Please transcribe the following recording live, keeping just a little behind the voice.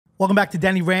Welcome back to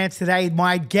Danny Rants. Today,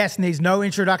 my guest needs no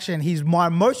introduction. He's my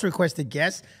most requested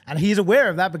guest, and he's aware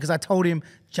of that because I told him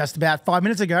just about 5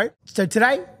 minutes ago. So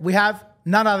today, we have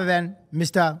none other than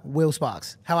Mr. Will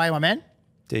Sparks. How are you, my man?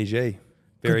 DG,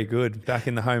 very good. Back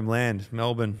in the homeland,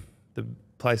 Melbourne, the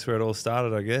place where it all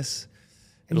started, I guess.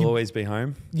 It'll always be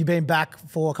home. You've been back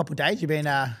for a couple of days. You've been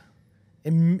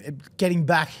getting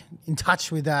back in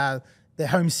touch with the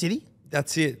home city.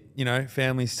 That's it. You know,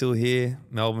 family's still here.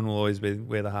 Melbourne will always be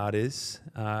where the heart is.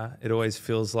 It always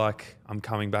feels like I'm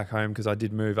coming back home because I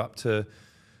did move up to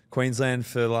Queensland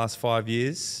for the last 5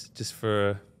 years just for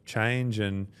a change.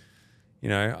 And, you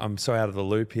know, I'm so out of the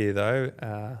loop here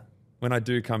though. When I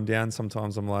do come down,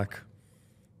 sometimes I'm like,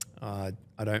 I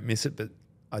don't miss it, but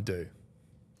I do.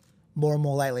 More and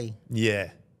more lately.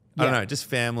 Yeah. I don't know, just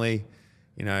family,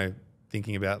 you know,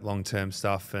 thinking about long-term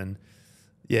stuff. And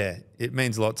yeah, it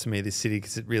means a lot to me, this city,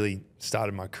 because it really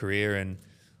started my career and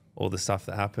all the stuff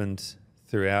that happened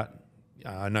throughout.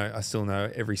 I still know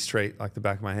every street like the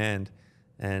back of my hand.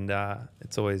 And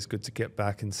it's always good to get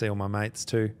back and see all my mates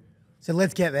too. So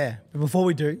let's get there. But before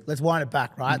we do, let's wind it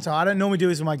back, right? So I don't normally do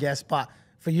this with my guests, but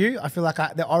for you, I feel like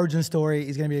the origin story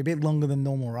is going to be a bit longer than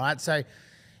normal, right? So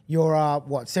you're a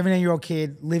 17-year-old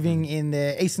kid living in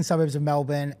the eastern suburbs of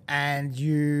Melbourne, and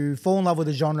you fall in love with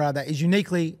a genre that is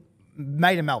uniquely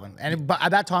made in Melbourne. But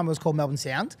at that time, it was called Melbourne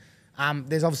Sound.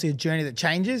 There's obviously a journey that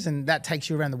changes, and that takes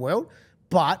you around the world.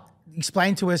 But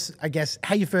explain to us, I guess,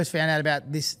 how you first found out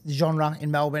about this genre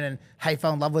in Melbourne and how you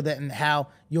fell in love with it and how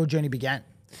your journey began.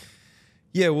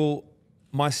 Yeah, well,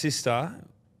 my sister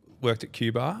worked at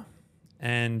Q-Bar,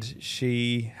 and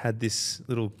she had this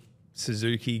little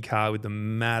Suzuki car with the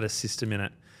maddest system in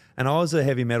it. And I was a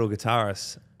heavy metal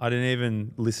guitarist. I didn't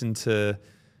even listen to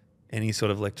any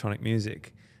sort of electronic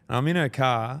music. And I'm in her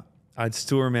car, I'd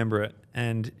still remember it,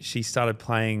 and she started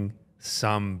playing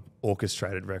some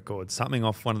orchestrated record, something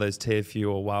off one of those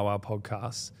TFU or Wah Wah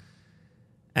podcasts.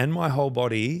 And my whole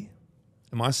body,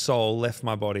 my soul left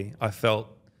my body.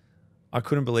 I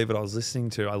couldn't believe what I was listening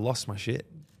to. I lost my shit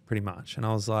pretty much. And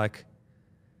I was like,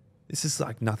 this is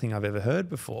like nothing I've ever heard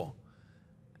before.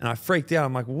 And I freaked out.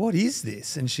 I'm like, what is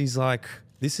this? And she's like,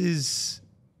 this is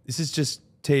just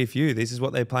TFU. This is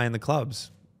what they play in the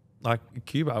clubs, like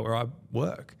Cuba where I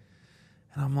work.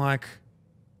 And I'm like,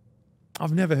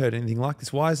 I've never heard anything like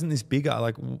this. Why isn't this bigger?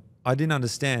 Like, I didn't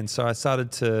understand. So I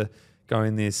started to go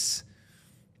in this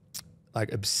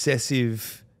like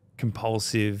obsessive,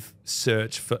 compulsive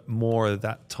search for more of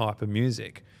that type of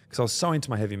music because I was so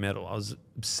into my heavy metal. I was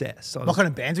obsessed. What kind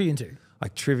of bands were you into?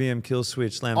 Like Trivium,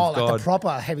 Killswitch, Lamb of God. Like the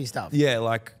proper heavy stuff. Yeah,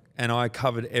 like, and I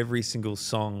covered every single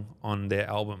song on their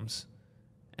albums.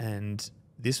 And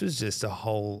this was just a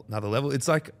whole another level. It's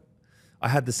like I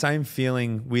had the same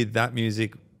feeling with that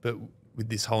music, but with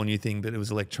this whole new thing, but it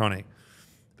was electronic.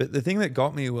 But the thing that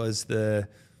got me was it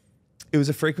was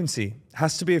a frequency. It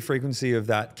has to be a frequency of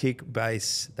that kick,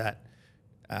 bass, that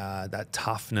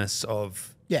toughness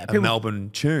of a Melbourne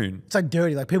tune. It's like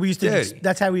dirty. Like people used to,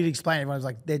 that's how we'd explain it. Everyone was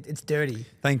like, it's dirty.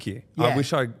 Thank you. Yeah. I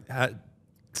wish I had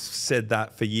said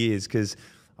that for years because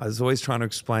I was always trying to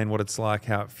explain what it's like,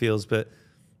 how it feels. But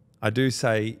I do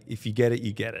say, if you get it,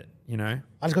 you get it, you know?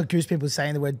 I just got goose people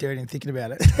saying the word dirty and thinking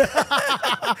about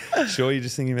it. Sure, you're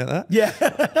just thinking about that?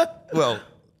 Yeah. Well,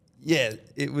 yeah,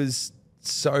 it was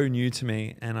so new to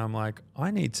me. And I'm like,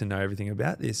 I need to know everything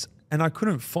about this. And I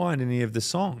couldn't find any of the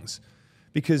songs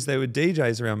because there were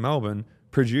DJs around Melbourne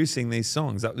producing these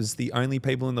songs. That was the only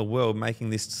people in the world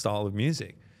making this style of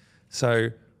music. So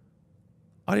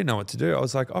I didn't know what to do. I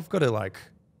was like, I've got to like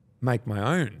make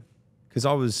my own because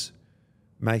I was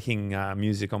making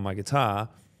music on my guitar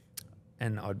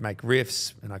and I'd make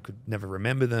riffs and I could never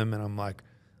remember them. And I'm like,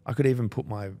 I could even put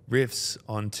my riffs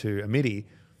onto a MIDI.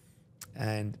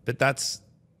 But that's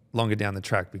longer down the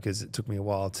track because it took me a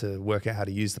while to work out how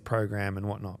to use the program and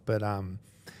whatnot. But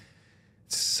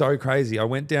it's so crazy. I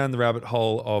went down the rabbit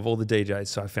hole of all the DJs.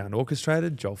 So I found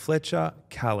Orchestrated, Joel Fletcher,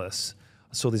 Callus.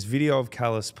 I saw this video of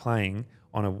Callus playing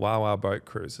on a Wah Wah boat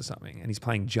cruise or something, and he's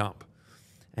playing Jump.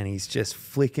 And he's just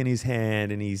flicking his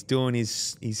hand and he's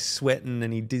sweating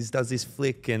and he does this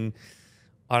flick and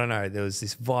I don't know, there was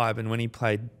this vibe. And when he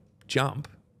played Jump,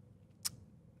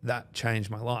 that changed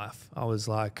my life. I was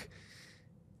like,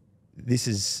 this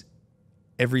is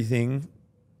everything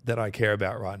that I care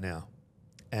about right now.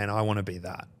 And I want to be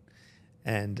that.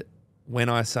 And when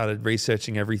I started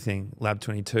researching everything, Lab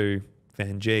 22,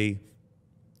 Van G,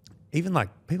 even like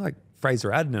people like Fraser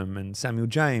Adnam and Samuel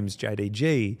James,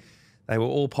 JDG, they were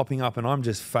all popping up and I'm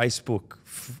just Facebook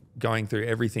going through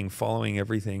everything, following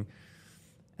everything.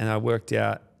 And I worked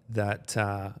out that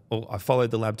I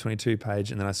followed the Lab 22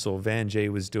 page, and then I saw Van G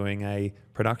was doing a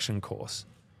production course.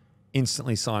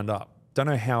 Instantly signed up. Don't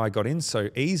know how I got in so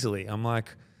easily. I'm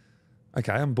like,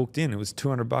 okay, I'm booked in. It was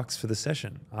 $200 for the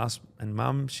session. And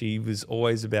Mum, she was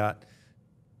always about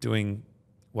doing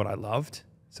what I loved,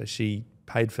 so she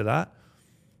paid for that.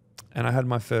 And I had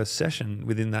my first session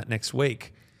within that next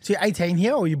week. So you're 18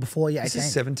 here, or are you before you're 18? This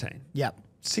is 17. Yep.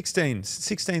 16,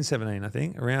 17, I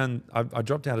think. I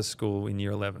dropped out of school in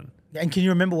year 11. And can you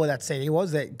remember what that CD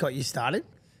was that got you started?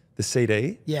 The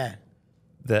CD Yeah.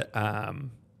 that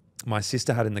my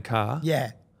sister had in the car.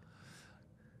 Yeah.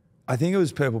 I think it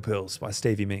was Purple Pills by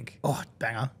Stevie Mink. Oh,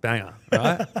 banger. Banger,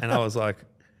 right? And I was like,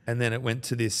 and then it went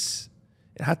to this,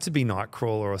 it had to be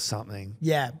Nightcrawler or something.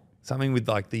 Yeah. Something with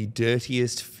like the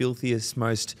dirtiest, filthiest,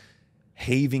 most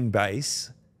heaving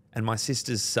bass. And my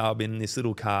sister's sub in this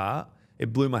little car,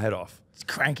 it blew my head off. It's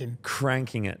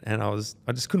cranking it. And I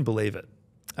just couldn't believe it.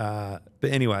 But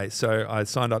anyway, so I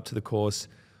signed up to the course.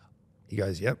 He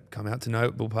goes, yep, come out to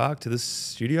Noble Park to the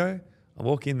studio. I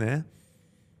walk in there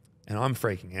and I'm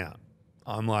freaking out.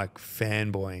 I'm like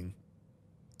fanboying.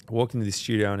 I walked into the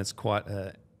studio and it's quite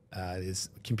there's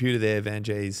a computer there, Van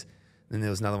G's, and then there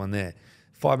was another one there.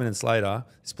 5 minutes later,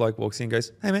 this bloke walks in and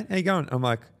goes, hey man, how you going? I'm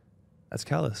like, that's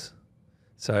Callus.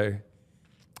 So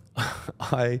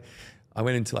I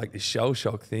went into like this shell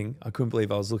shock thing. I couldn't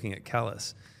believe I was looking at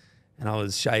Callus. And I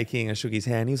was shaking. I shook his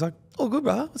hand. He was like, oh, good,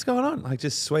 bro. What's going on? Like,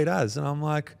 just sweet as. And I'm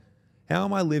like, how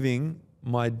am I living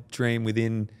my dream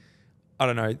within, I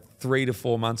don't know, 3 to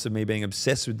 4 months of me being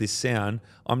obsessed with this sound?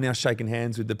 I'm now shaking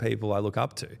hands with the people I look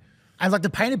up to. And like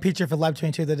to paint a picture for Lab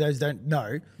 22 that those don't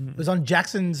know, it was on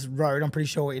Jackson's Road, I'm pretty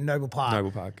sure, in Noble Park. Noble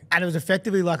Park. And it was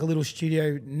effectively like a little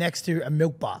studio next to a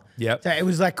milk bar. Yep. So it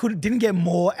was like, didn't get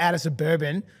more out of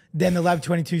suburban than the Lab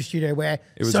 22 studio where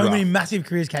so rough. many massive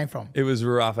careers came from. It was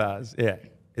rough as, yeah,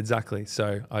 exactly.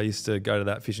 So I used to go to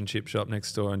that fish and chip shop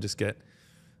next door and just get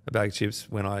a bag of chips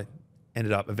when I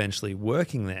ended up eventually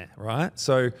working there, right?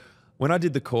 So when I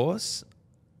did the course,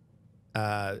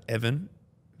 Evan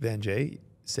Van G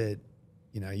said,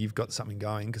 you know, you've got something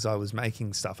going, because I was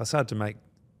making stuff. I started to make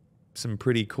some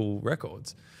pretty cool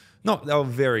records. They were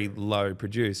very low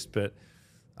produced, but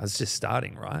I was just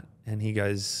starting, right? And he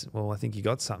goes, well, I think you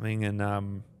got something.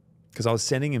 And because I was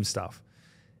sending him stuff.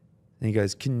 And he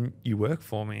goes, can you work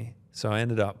for me? So I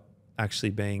ended up actually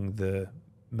being the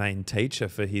main teacher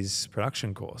for his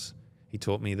production course. He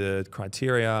taught me the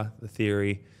criteria, the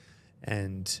theory,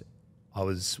 and I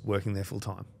was working there full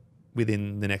time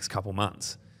within the next couple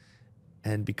months.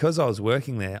 And because I was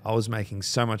working there, I was making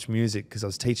so much music because I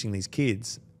was teaching these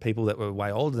kids, people that were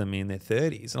way older than me in their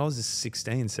 30s. And I was just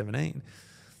 16, 17.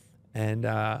 And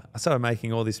I started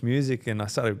making all this music and I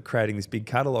started creating this big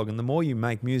catalog. And the more you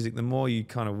make music, the more you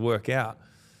kind of work out.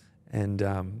 And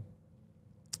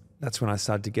that's when I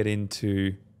started to get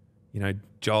into, you know,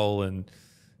 Joel and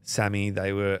Sammy.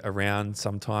 They were around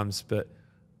sometimes, but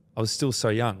I was still so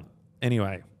young.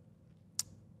 Anyway,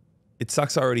 it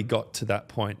sucks I already got to that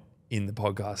point in the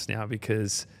podcast now,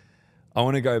 because I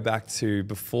want to go back to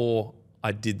before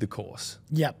I did the course.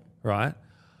 Yep. Right?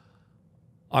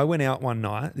 I went out one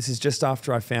night. This is just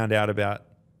after I found out about,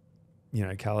 you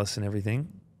know, Callus and everything.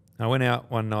 I went out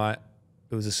one night.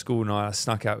 It was a school night. I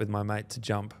snuck out with my mate to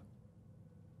jump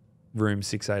room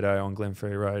 680 on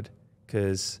Glenferrie Road,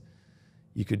 because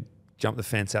you could jump the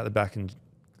fence out the back and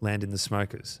land in the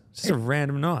smokers. It's just a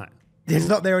random night. It's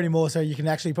not there anymore, so you can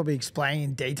actually probably explain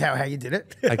in detail how you did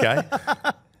it. Okay.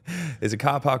 There's a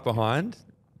car park behind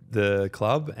the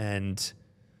club, and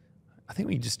I think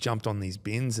we just jumped on these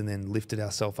bins and then lifted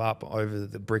ourselves up over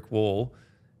the brick wall,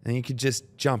 and you could just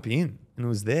jump in, and it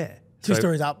was there. Two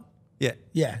stories up. Yeah.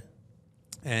 Yeah.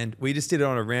 And we just did it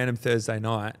on a random Thursday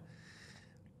night.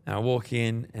 And I walk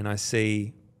in and I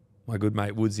see my good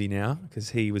mate Woodsy now, because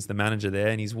he was the manager there,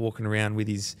 and he's walking around with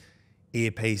his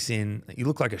earpiece in. You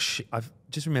look like I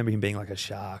just remember him being like a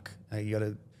shark. You got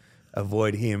to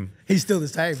avoid him. He's still the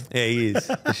same. Yeah, he is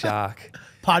the shark.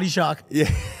 Party shark.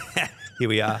 Yeah, here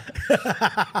we are.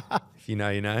 If you know,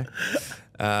 you know.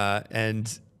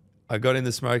 And I got in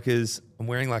the smokers. I'm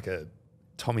wearing like a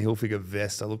Tommy Hilfiger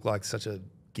vest. I look like such a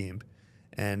gimp.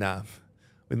 And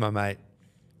with my mate,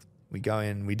 we go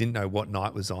in. We didn't know what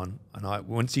night was on. And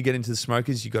once you get into the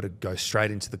smokers, you got to go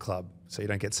straight into the club so you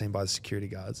don't get seen by the security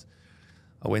guards.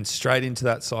 I went straight into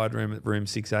that side room at room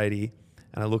 680,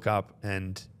 and I look up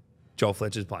and Joel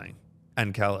Fletcher's playing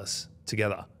and Callus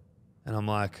together. And I'm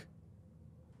like,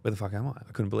 where the fuck am I?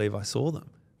 I couldn't believe I saw them.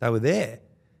 They were there.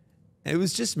 And it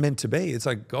was just meant to be. It's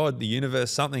like God, the universe,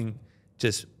 something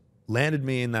just landed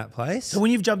me in that place. So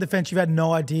when you've jumped the fence, you've had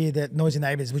no idea that Noisy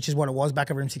Neighbours, which is what it was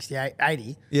back at room 68,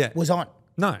 80, was on.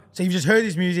 No. So you've just heard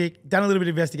this music, done a little bit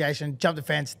of investigation, jumped the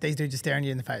fence, these dudes are staring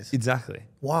you in the face. Exactly.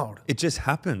 Wild. It just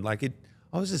happened.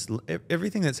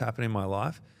 Everything that's happened in my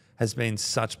life has been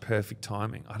such perfect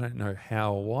timing. I don't know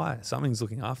how or why. Something's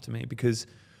looking after me, because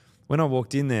when I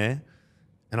walked in there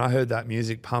and I heard that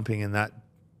music pumping and that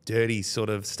dirty sort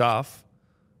of stuff,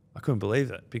 I couldn't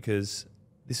believe it, because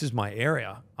this is my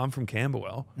area. I'm from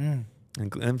Camberwell and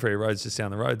Glenferrie Road's just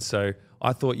down the road. So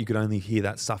I thought you could only hear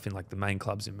that stuff in like the main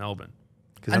clubs in Melbourne,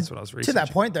 because that's what I was researching. To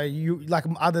that point though, you like,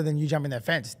 other than you jumping that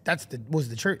fence, was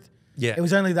the truth. Yeah. It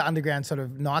was only the underground sort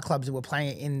of nightclubs that were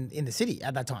playing it in the city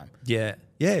at that time. Yeah,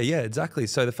 exactly.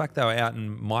 So the fact they were out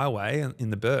in my way, in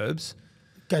the burbs,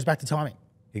 goes back to timing.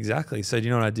 Exactly. So do you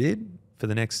know what I did? For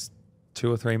the next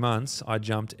 2 or 3 months, I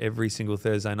jumped every single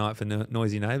Thursday night for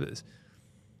Noisy Neighbours.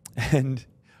 And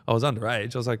I was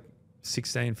underage. I was like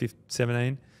 16, 15,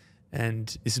 17.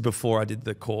 And this is before I did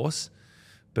the course.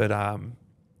 But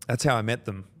that's how I met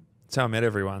them. That's how I met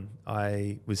everyone.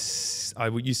 I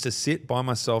used to sit by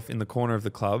myself in the corner of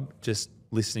the club just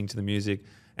listening to the music,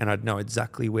 and I'd know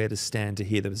exactly where to stand to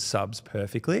hear the subs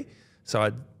perfectly. So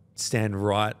I'd stand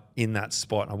right in that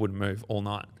spot. I wouldn't move all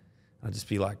night. I'd just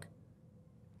be like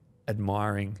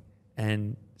admiring.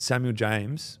 And Samuel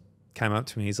James came up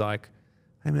to me. He's like,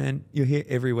 "Hey man, you're here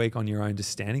every week on your own, just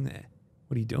standing there.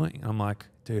 What are you doing?" And I'm like,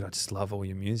 "Dude, I just love all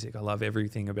your music. I love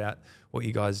everything about what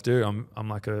you guys do. I'm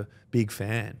like a big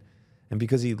fan." And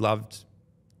because he loved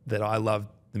that I loved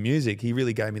the music, he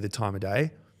really gave me the time of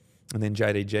day. And then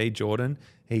JDG, Jordan,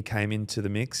 he came into the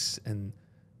mix. And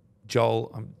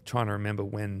Joel, I'm trying to remember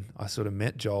when I sort of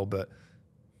met Joel, but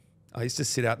I used to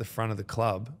sit out the front of the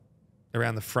club,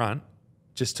 around the front,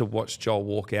 just to watch Joel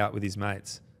walk out with his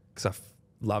mates, because I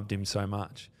loved him so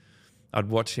much. I'd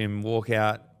watch him walk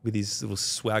out with his little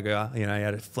swagger, he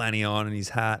had a flanny on and his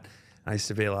hat. And I used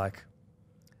to be like,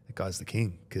 that guy's the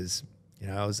king, because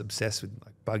I was obsessed with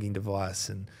like Bugging Device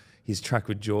and his track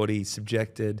with Geordie,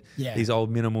 Subjected, these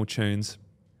old minimal tunes.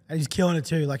 And he's killing it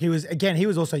too. Like he was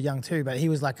also young too, but he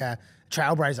was like a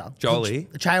trailblazer. Jolie.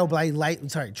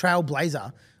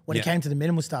 Trailblazer when it came to the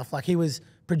minimal stuff. Like he was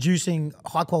producing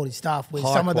high quality stuff with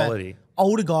some of the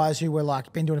older guys who were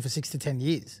like been doing it for 6 to 10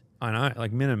 years. I know.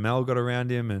 Like Min and Mel got around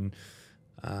him, and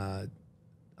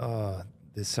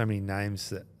there's so many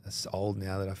names that's old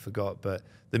now that I forgot, but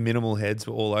the minimal heads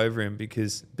were all over him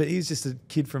but he's just a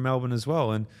kid from Melbourne as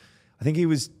well. And I think he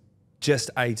was just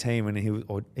 18 when he was,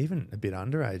 or even a bit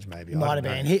underage maybe. Might have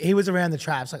been. He was around the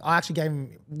traps. Like I actually gave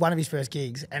him one of his first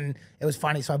gigs, and it was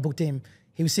funny. So I booked him.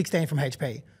 He was 16 from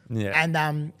HP. Yeah.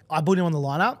 And I booked him on the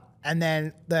lineup, and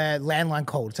then the landline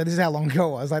called. So this is how long ago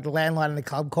it was. Like the landline in the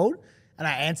club called, and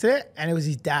I answered it, and it was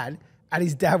his dad. And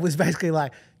his dad was basically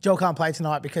like, "Joel can't play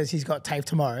tonight because he's got TAFE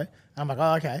tomorrow." And I'm like,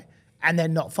 "Oh, okay." And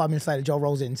then not 5 minutes later, Joel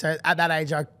rolls in. So at that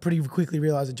age, I pretty quickly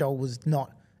realised that Joel was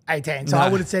not 18. So I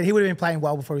would have said he would have been playing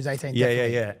well before he was 18.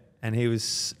 Yeah. And he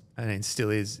was, and still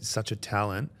is, such a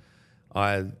talent.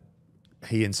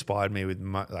 He inspired me with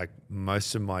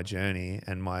most of my journey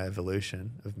and my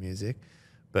evolution of music.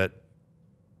 But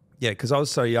yeah, because I was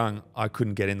so young, I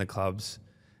couldn't get in the clubs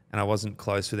and I wasn't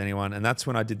close with anyone. And that's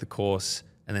when I did the course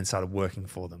and then started working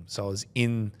for them. So I was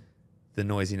in the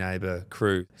Noisy Neighbour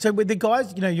crew. So with the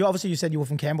guys, you said you were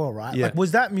from Camberwell, right? Yeah. Like,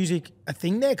 was that music a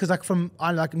thing there? Because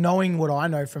knowing what I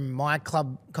know from my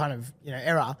club kind of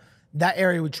era, that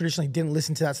area would traditionally didn't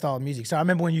listen to that style of music. So I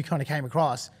remember when you kind of came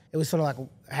across, it was sort of like,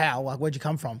 where'd you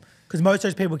come from? Because most of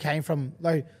those people came from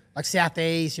like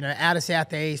Southeast, out of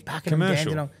Southeast, Pakenham,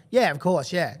 Dandenong. Yeah, of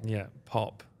course, yeah. Yeah,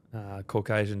 pop.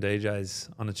 Caucasian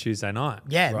DJs on a Tuesday night.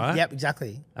 Yeah, right? Yep,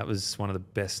 exactly. That was one of the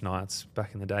best nights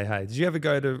back in the day. Hey, did you ever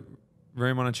go to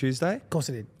Room on a Tuesday? Of course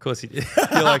I did. Of course you did.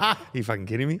 You're like, are you fucking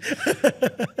kidding me?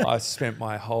 I spent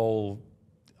my whole,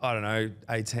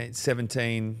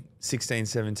 16,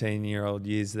 17-year-old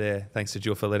years there. Thanks to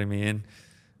Jul for letting me in.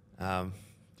 Do you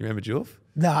remember Julf?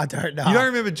 No, I don't know. You don't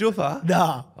remember Julf, huh?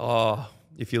 No. Oh,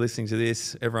 if you're listening to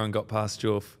this, everyone got past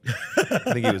Julf.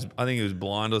 I think he was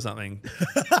blind or something.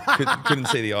 Couldn't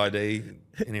see the ID.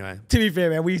 Anyway. To be fair,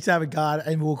 man, we used to have a guard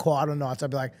and we were quiet on nights. I'd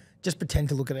be like, just pretend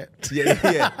to look at it.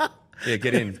 Yeah. Yeah,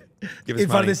 get in. Give us in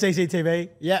front money. of the CCTV.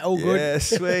 Yeah, all good. Yeah,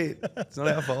 sweet. It's not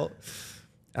our fault.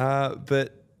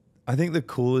 But I think the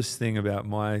coolest thing about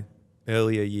my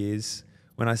earlier years,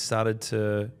 when I started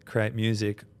to create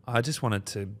music, I just wanted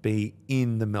to be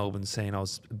in the Melbourne scene. I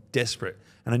was desperate.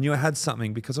 And I knew I had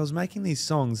something because I was making these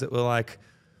songs that were like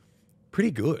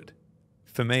pretty good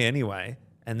for me anyway.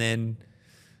 And then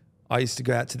I used to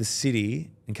go out to the city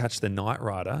and catch the Night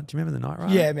Rider. Do you remember the Night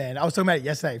Rider? Yeah, man. I was talking about it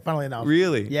yesterday, funnily enough.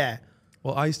 Really? Yeah.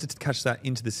 Well, I used to catch that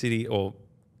into the city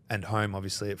and home,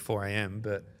 obviously, at 4 a.m.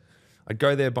 But I'd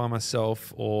go there by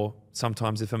myself, or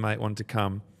sometimes if a mate wanted to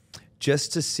come,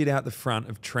 just to sit out the front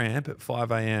of Tramp at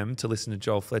 5 a.m. to listen to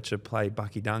Joel Fletcher play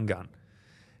Bucky Dungun.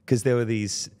 Because there were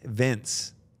these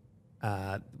vents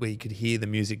where you could hear the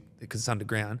music because it's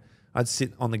underground. I'd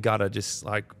sit on the gutter just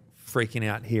like freaking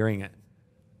out hearing it.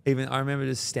 Even I remember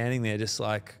just standing there just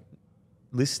like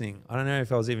listening. I don't know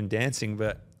if I was even dancing,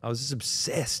 but I was just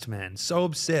obsessed, man, so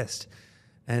obsessed.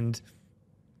 And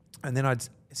then I'd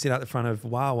sit out the front of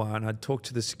Wawa and I'd talk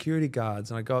to the security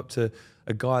guards, and I'd go up to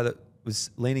a guy that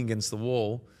was leaning against the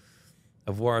wall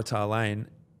of Waratah Lane,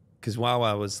 because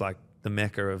Wawa was like the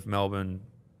mecca of Melbourne,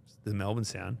 the Melbourne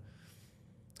sound.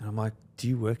 And I'm like, do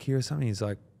you work here or something? He's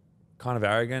like kind of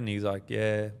arrogant. He's like,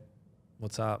 yeah,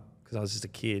 what's up? Because I was just a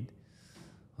kid.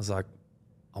 I was like,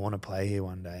 I want to play here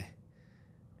one day.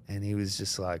 And he was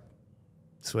just like,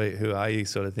 sweet, who are you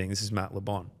sort of thing. This is Matt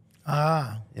LeBon.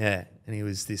 Ah. Yeah. And he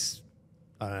was this,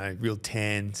 I don't know, real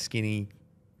tan, skinny,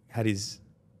 had his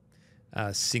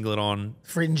singlet on.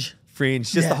 Fringe.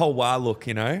 Just the whole wah look,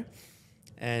 you know.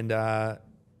 And I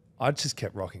just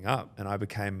kept rocking up, and I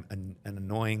became an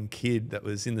annoying kid that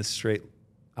was in the street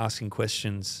asking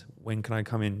questions. When can I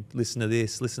come in? Listen to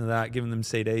this, listen to that, giving them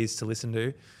CDs to listen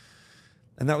to.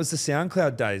 And that was the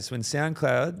SoundCloud days when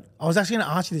SoundCloud... I was actually going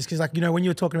to ask you this because, like, you know, when you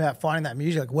were talking about finding that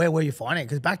music, like, where were you finding it?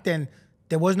 Because back then,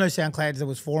 there was no SoundClouds, there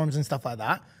was forums and stuff like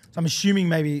that. So I'm assuming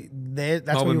maybe that's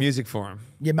Melbourne Music Forum.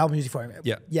 Yeah, Melbourne Music Forum.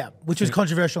 Yeah. Yeah, which was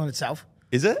controversial in itself.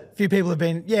 Is it? A few people have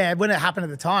been, when it happened at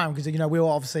the time, because, you know, we were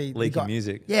obviously... Leaking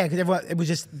music. Yeah, because everyone, it was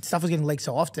just, stuff was getting leaked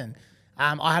so often.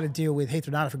 I had a deal with Heath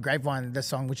Renata for Grapevine, the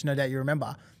song, which no doubt you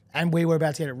remember. And we were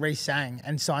about to get it re-sang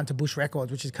and signed to Bush Records,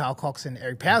 which is Carl Cox and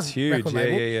Eric Powell's record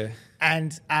label. Yeah.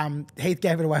 And Heath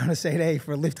gave it away on a CD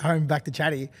for a lift home back to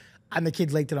Chatty. And the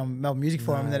kid leaked it on Melbourne Music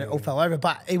Forum, and then it all fell over.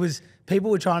 But it was, people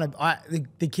were trying to,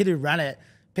 the kid who ran it,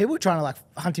 people were trying to like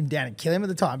hunt him down and kill him at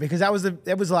the time, because that was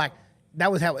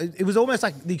how it was almost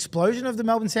like the explosion of the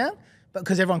Melbourne sound, but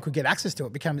because everyone could get access to it,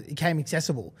 it became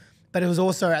accessible. But it was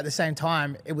also at the same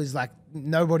time, it was like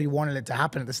nobody wanted it to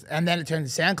happen. And then it turned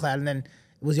to SoundCloud, and then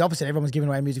it was the opposite. Everyone was giving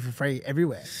away music for free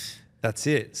everywhere. That's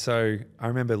it. So I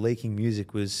remember leaking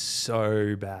music was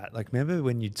so bad. Like, remember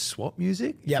when you'd swap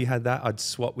music? Yep. If you had that, I'd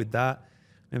swap with that.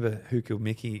 Remember Who Killed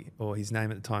Mickey, or his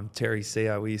name at the time, Terry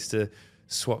Sia. We used to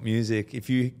swap music. If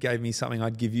you gave me something,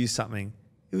 I'd give you something.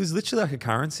 It was literally like a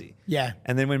currency. Yeah.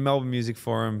 And then when Melbourne Music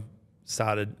Forum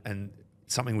started and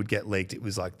something would get leaked, it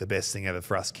was like the best thing ever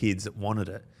for us kids that wanted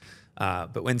it.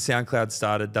 But when SoundCloud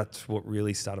started, that's what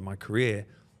really started my career,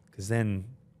 because then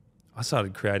I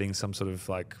started creating some sort of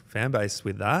like fan base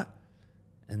with that.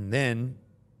 And then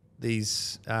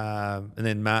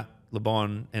Matt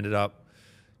LeBon ended up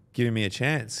giving me a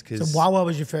chance. So what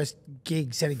was your first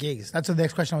set of gigs? That's the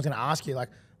next question I was going to ask you. Like,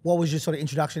 what was your sort of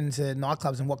introduction to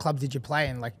nightclubs, and what clubs did you play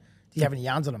in? Like, do you have any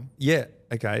yarns on them? Yeah.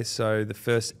 Okay. So the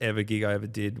first ever gig I ever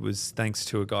did was thanks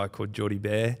to a guy called Geordie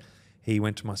Bear. He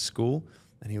went to my school,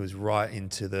 and he was right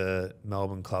into the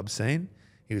Melbourne club scene.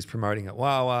 He was promoting at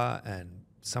Wawa and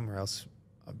somewhere else,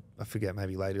 I forget,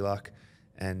 maybe Lady Luck.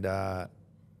 And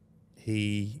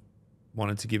he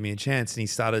wanted to give me a chance, and he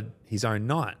started his own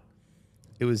night.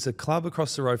 It was a club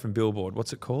across the road from Billboard.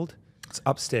 What's it called? It's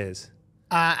upstairs.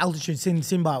 Altitude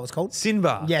Sinbar it was called.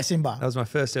 Sinbar. Yeah, Sinbar. That was my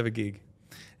first ever gig.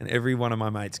 And every one of my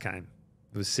mates came.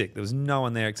 It was sick. There was no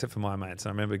one there except for my mates. I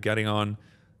remember getting on,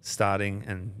 starting,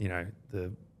 and, you know,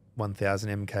 the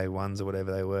 1000 MK1s or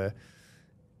whatever they were,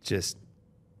 just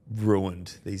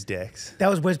ruined these decks. That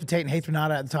was Wes Petit and Heath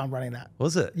Renata at the time running that.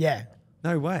 Was it? Yeah.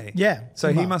 No way. Yeah.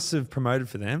 So he must have promoted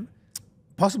for them.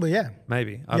 Possibly, yeah.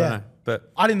 Maybe. I don't know.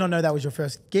 But I did not know that was your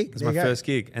first gig. it was my first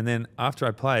gig. And then after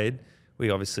I played,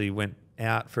 we obviously went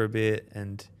out for a bit.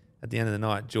 And at the end of the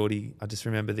night, Geordie, I just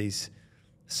remember these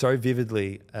so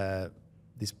vividly,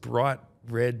 this bright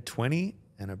red 20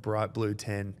 and a bright blue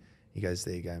 10. He goes,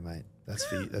 there you go, mate. That's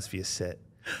for your set.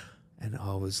 And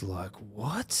I was like,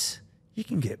 what? You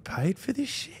can get paid for this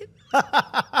shit?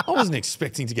 I wasn't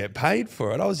expecting to get paid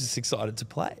for it. I was just excited to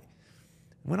play.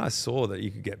 When I saw that you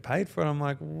could get paid for it, I'm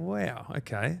like, wow,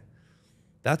 okay.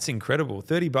 That's incredible.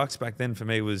 $30 back then for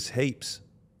me was heaps.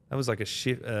 That was like a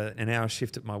shift, an hour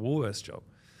shift at my Woolworths job.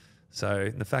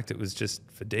 So the fact it was just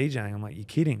for DJing, I'm like, you're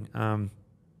kidding.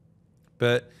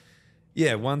 But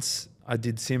yeah, once I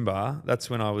did Simba, that's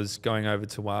when I was going over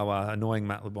to Wawa, annoying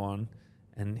Matt LeBon,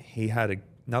 and he had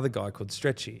another guy called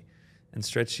Stretchy. And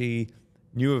Stretchy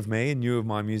knew of me and knew of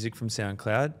my music from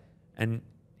SoundCloud, and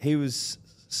he was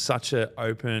such an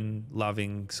open,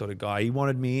 loving sort of guy. He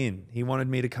wanted me in. He wanted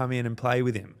me to come in and play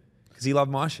with him because he loved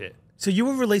my shit. So you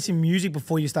were releasing music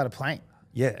before you started playing?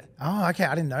 Yeah. Oh, okay.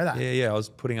 I didn't know that. Yeah. I was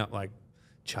putting up like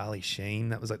Charlie Sheen.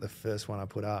 That was like the first one I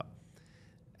put up.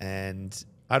 And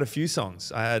I had a few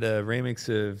songs. I had a remix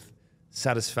of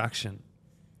Satisfaction.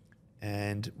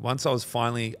 And once I was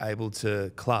finally able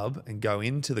to club and go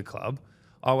into the club,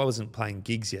 I wasn't playing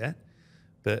gigs yet.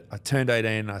 But I turned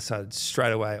 18 and I started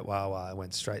straight away at Wawa. I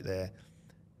went straight there.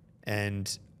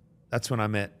 And that's when I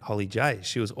met Holly J.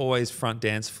 She was always front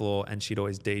dance floor and she'd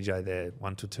always DJ there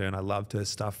 1 to 2. And I loved her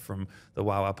stuff from the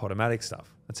Wawa Podomatic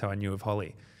stuff. That's how I knew of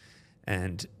Holly.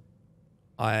 And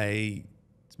I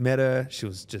met her. She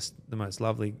was just the most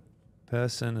lovely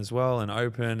person as well and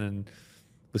open and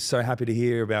was so happy to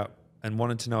hear about and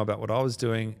wanted to know about what I was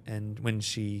doing. And when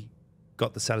she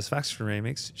got the Satisfaction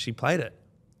remix, she played it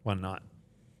one night.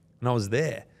 And I was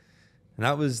there. And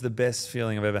that was the best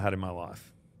feeling I've ever had in my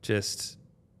life. Just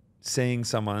seeing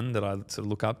someone that I sort of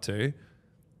look up to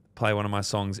play one of my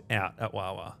songs out at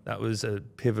Wawa. That was a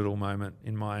pivotal moment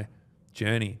in my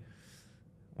journey.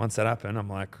 Once that happened, I'm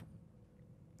like,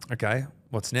 okay,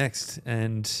 what's next?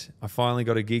 And I finally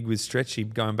got a gig with Stretchy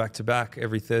going back to back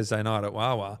every Thursday night at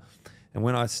Wawa. And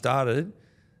when I started,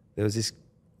 there was this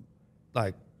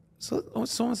it's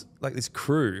almost like this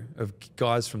crew of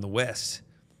guys from the West.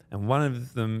 And one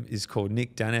of them is called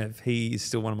Nick Danev. He is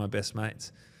still one of my best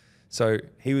mates. So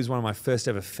he was one of my first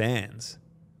ever fans.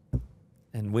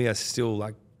 And we are still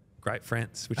like great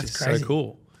friends, which is crazy. So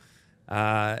cool.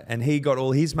 And he got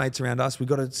all his mates around us. We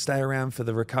got to stay around for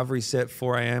the recovery set,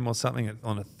 4 a.m. or something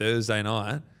on a Thursday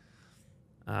night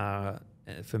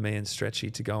for me and Stretchy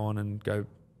to go on and go,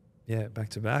 back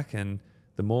to back. And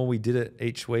the more we did it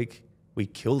each week, we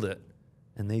killed it.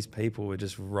 And these people were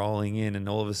just rolling in and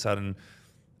all of a sudden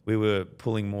we were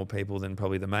pulling more people than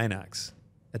probably the main acts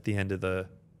at the end of the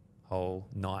whole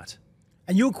night.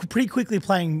 And you were pretty quickly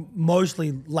playing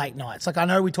mostly late nights. Like I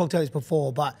know we talked about this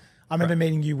before, but I remember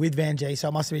meeting you with Van G, so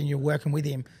it must have been you working with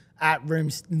him at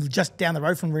rooms just down the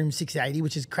road from room 680,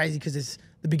 which is crazy because it's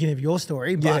the beginning of your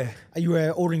story. But you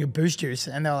were ordering a boost juice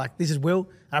and they were like, this is Will.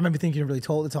 I remember thinking you're really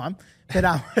tall at the time.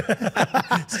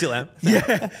 But still am.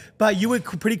 But you were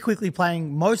pretty quickly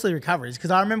playing mostly recoveries because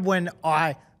I remember when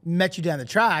I met you down the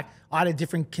track, I had a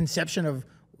different conception of,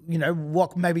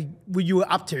 what maybe you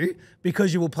were up to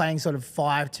because you were playing sort of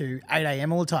 5 to 8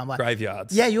 a.m. all the time. Like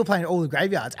graveyards. Yeah, you were playing all the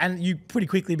graveyards and you pretty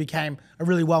quickly became a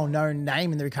really well-known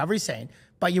name in the recovery scene,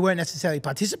 but you weren't necessarily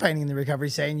participating in the recovery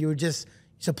scene. You were just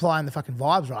supplying the fucking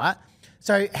vibes, right?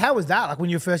 So how was that? Like when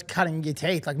you were first cutting your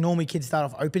teeth, like normally kids start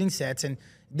off opening sets and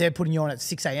they're putting you on at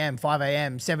 6 a.m., 5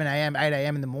 a.m., 7 a.m., 8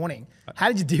 a.m. in the morning. How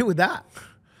did you deal with that?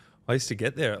 I used to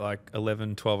get there at like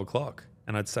 11, 12 o'clock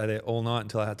and I'd stay there all night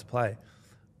until I had to play.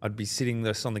 I'd be sitting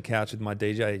just on the couch with my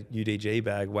UDG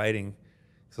bag waiting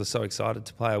because I was so excited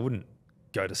to play. I wouldn't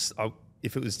go to,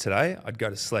 if it was today, I'd go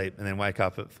to sleep and then wake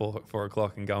up at 4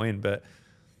 o'clock and go in. But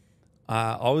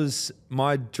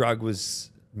my drug was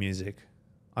music.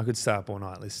 I could stay up all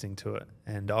night listening to it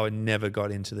and I never got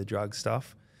into the drug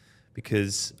stuff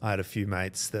because I had a few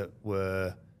mates that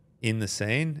were in the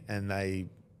scene and they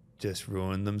just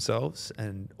ruined themselves.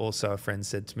 And also a friend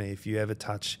said to me, if you ever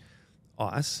touch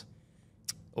ice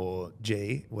or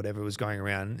G, whatever was going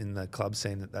around in the club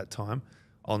scene at that time,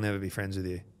 I'll never be friends with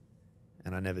you.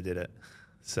 And I never did it.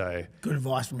 So good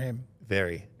advice from him.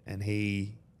 Very. And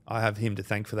I have him to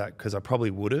thank for that because I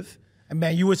probably would have. And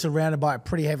man, you were surrounded by it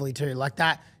pretty heavily too. Like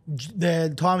that,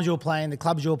 the times you were playing, the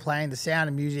clubs you were playing, the sound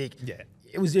and music. Yeah.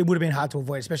 It would have been hard to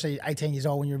avoid, especially 18 years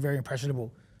old when you're very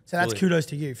impressionable. So that's kudos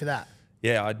to you for that.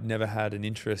 Yeah, I'd never had an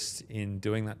interest in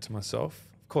doing that to myself.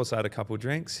 Of course, I had a couple of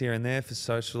drinks here and there for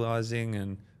socialising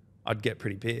and I'd get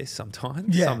pretty pissed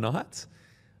sometimes, some nights.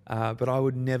 But I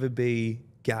would never be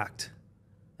gacked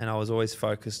and I was always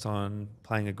focused on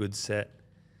playing a good set.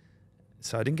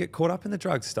 So I didn't get caught up in the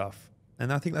drug stuff.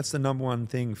 And I think that's the number one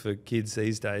thing for kids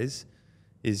these days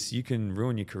is you can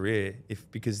ruin your career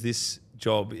because this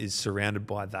job is surrounded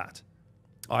by that.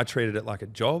 I treated it like a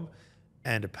job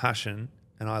and a passion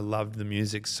and I loved the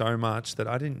music so much that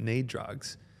I didn't need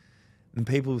drugs. And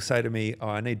people say to me,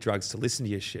 I need drugs to listen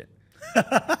to your shit.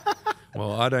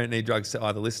 Well, I don't need drugs to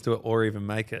either listen to it or even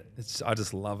make it. I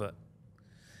just love it.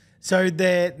 So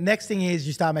the next thing is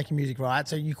you start making music, right?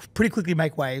 So you pretty quickly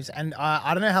make waves. And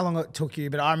I don't know how long it took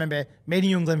you, but I remember meeting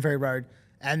you on Glenferrie Road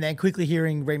and then quickly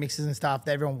hearing remixes and stuff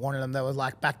that everyone wanted them. That was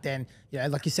like back then,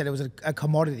 like you said, it was a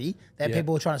commodity that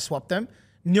people were trying to swap them.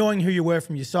 Knowing who you were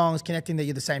from your songs, connecting that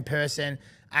you're the same person,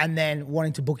 and then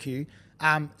wanting to book you.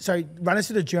 So run us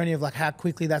through the journey of like how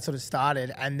quickly that sort of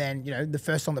started and then, the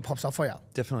first song that pops off for you.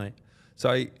 Definitely. So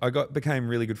I became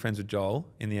really good friends with Joel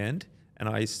in the end, and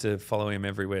I used to follow him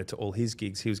everywhere to all his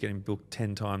gigs. He was getting booked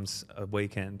 10 times a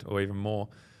weekend or even more.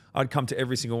 I'd come to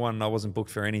every single one and I wasn't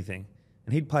booked for anything.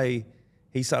 And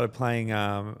he started playing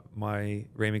my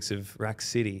remix of Rack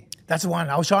City. That's the one.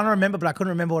 I was trying to remember, but I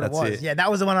couldn't remember what it was. Yeah,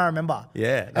 that was the one I remember.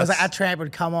 Yeah. It was like at Tramp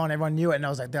would come on, everyone knew it, and I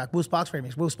was like, they're like, Will Sparks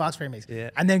remix, Will Sparks remix.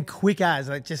 Yeah. And then quick as,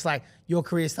 like, just like your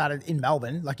career started in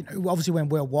Melbourne, like, you know, obviously went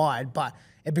worldwide, but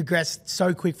it progressed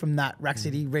so quick from that Rack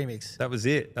City remix. That was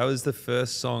it. That was the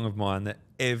first song of mine that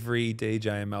every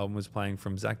DJ in Melbourne was playing,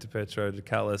 from Zach DePetro to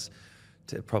Callis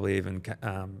to probably even,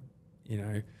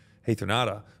 Heath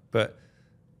Renata. But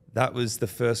that was the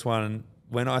first one.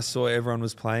 When I saw everyone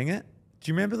was playing it, do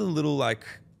you remember the little, like,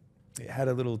 it had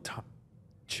a little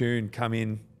tune come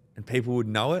in and people would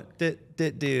know it? Dit,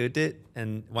 dit, dit, dit.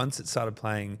 And once it started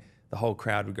playing, the whole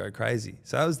crowd would go crazy.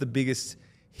 So that was the biggest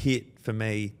hit for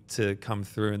me to come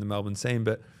through in the Melbourne scene.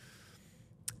 But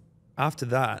after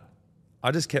that,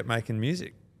 I just kept making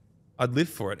music. I'd live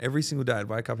for it every single day. I'd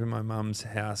wake up in my mum's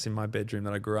house in my bedroom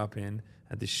that I grew up in,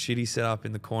 had this shitty setup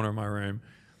in the corner of my room.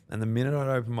 And the minute I'd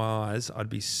open my eyes, I'd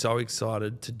be so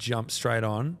excited to jump straight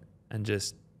on and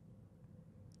just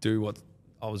do what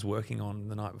I was working on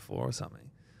the night before or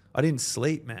something. I didn't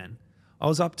sleep, man. I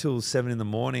was up till 7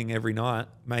 a.m. every night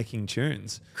making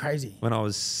tunes. Crazy. When I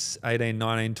was 18,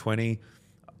 19, 20,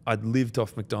 I'd lived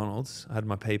off McDonald's. I had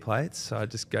my P plates. So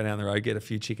I'd just go down the road, get a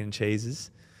few chicken and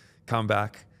cheeses, come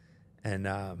back. And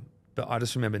but I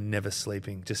just remember never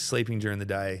sleeping, just sleeping during the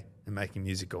day and making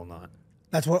music all night.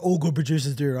 That's what all good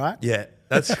producers do, right? Yeah,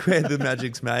 that's where the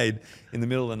magic's made, in the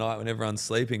middle of the night when everyone's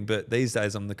sleeping. But these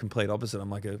days I'm the complete opposite. I'm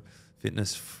like a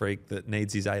fitness freak that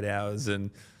needs his 8 hours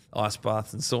and ice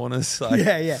baths and saunas. Like,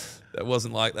 yeah. It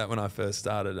wasn't like that when I first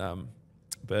started.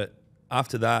 But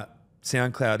after that,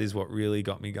 SoundCloud is what really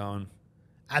got me going.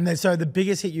 And then so the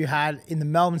biggest hit you had in the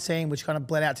Melbourne scene, which kind of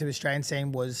bled out to the Australian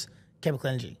scene, was Chemical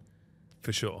Energy.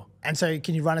 For sure. And so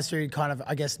can you run us through kind of,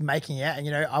 I guess, making it? And,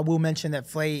 you know, I will mention that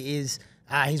Flea is,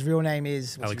 his real name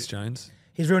is... Alex Jones.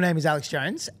 His real name is Alex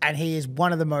Jones, and he is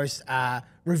one of the most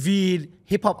revered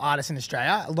hip-hop artists in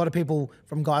Australia. A lot of people,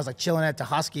 from guys like Chillin' to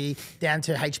Husky down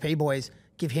to HP Boys,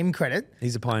 give him credit.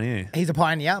 He's a pioneer. He's a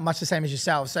pioneer, much the same as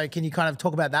yourself. So can you kind of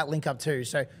talk about that link up too?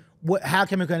 So how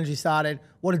Chemical Energy started,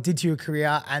 what it did to your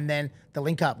career, and then the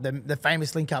link up, the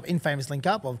famous link up, infamous link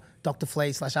up of Dr.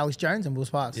 Flea / Alex Jones and Will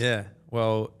Sparks. Yeah,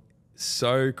 well,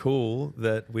 so cool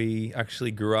that we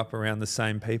actually grew up around the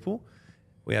same people.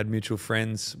 We had mutual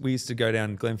friends. We used to go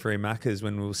down Glenferrie Macca's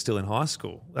when we were still in high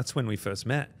school. That's when we first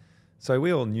met. So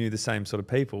we all knew the same sort of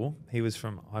people. He was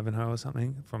from Ivanhoe or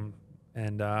something.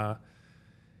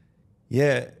 He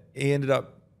ended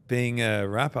up being a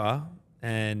rapper,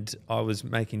 and I was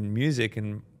making music,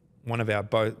 and one of our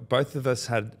both of us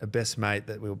had a best mate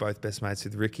that we were both best mates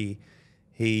with, Ricky.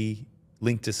 He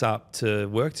linked us up to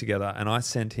work together, and I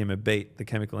sent him a beat, the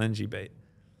Chemical Energy beat.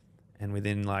 And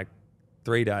within like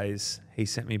 3 days, he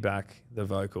sent me back the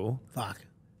vocal. Fuck.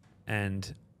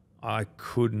 And I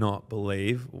could not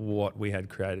believe what we had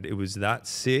created. It was that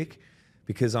sick,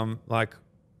 because I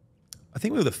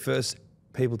think we were the first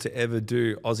people to ever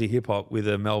do Aussie hip hop with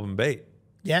a Melbourne beat.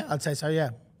 Yeah, I'd say so, yeah.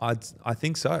 I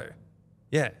think so.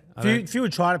 Yeah. Few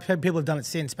would try it. People have done it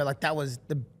since, but like that was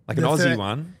an Aussie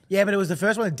one. Yeah, but it was the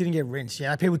first one that didn't get rinsed.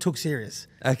 Yeah, like people took serious.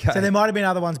 Okay. So there might have been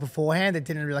other ones beforehand that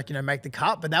didn't really make the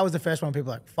cut, but that was the first one.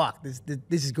 People were like, fuck, this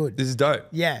is good. This is dope.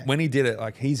 Yeah. When he did it,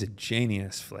 like, he's a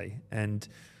genius, Flea, and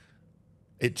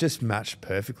it just matched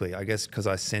perfectly. I guess because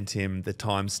I sent him the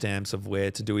timestamps of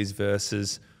where to do his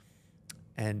verses,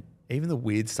 and even the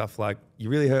weird stuff like, "You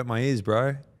really hurt my ears,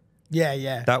 bro."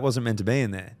 Yeah. That wasn't meant to be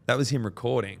in there. That was him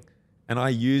recording. And I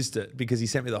used it because he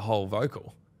sent me the whole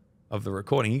vocal of the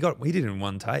recording. He did it in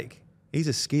one take. He's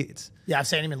a skits. Yeah, I've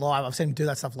seen him in live. I've seen him do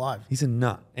that stuff live. He's a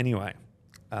nut. Anyway,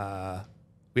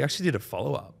 we actually did a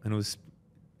follow-up, and it was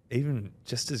even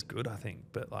just as good, I think.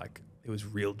 But like, it was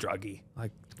real druggy.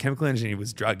 Like, Chemical Energy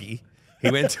was druggy.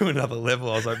 He went to another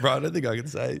level. I was like, bro, I don't think I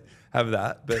can have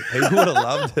that. But people would have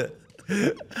loved it.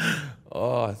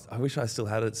 Oh, I wish I still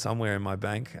had it somewhere in my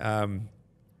bank.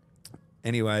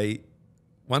 Anyway,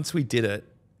 once we did it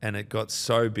and it got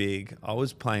so big, I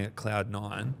was playing at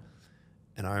Cloud9,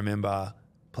 and I remember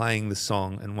playing the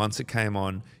song, and once it came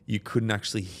on, you couldn't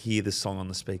actually hear the song on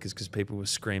the speakers because people were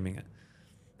screaming it.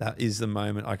 That is the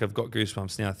moment. Like, I've got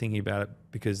goosebumps now thinking about it,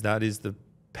 because that is the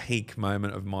peak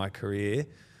moment of my career.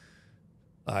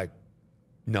 Like,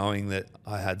 knowing that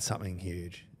I had something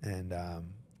huge. And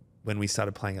when we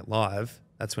started playing it live,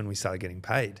 that's when we started getting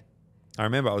paid. I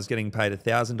remember I was getting paid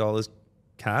 $1,000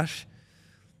 cash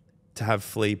to have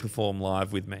Flea perform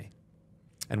live with me.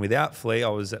 And without Flea, I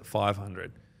was at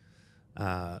 500.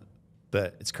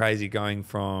 But it's crazy going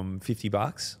from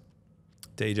 $50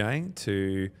 DJing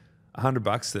to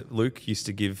 $100 that Luke used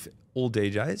to give all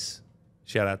DJs.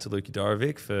 Shout out to Luke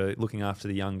Udorovic for looking after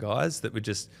the young guys that were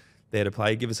just there to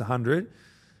play. Give us 100.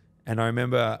 And I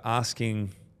remember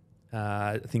asking,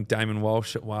 I think Damon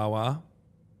Walsh at Wawa.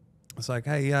 I was like,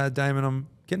 hey, Damon, I'm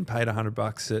getting paid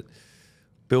 $100 at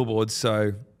Billboard,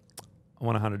 so I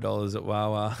want $100 at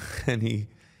Wawa. And he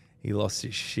lost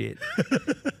his shit.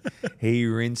 He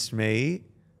rinsed me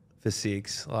for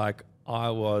 6. Like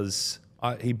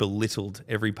he belittled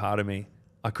every part of me.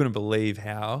 I couldn't believe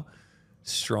how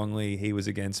strongly he was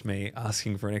against me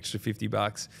asking for an extra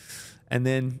 $50. And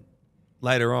then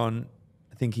later on,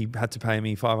 I think he had to pay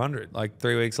me 500, like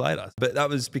 3 weeks later. But that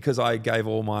was because I gave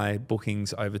all my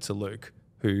bookings over to Luke,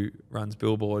 who runs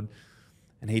Billboard.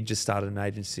 And he'd just started an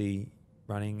agency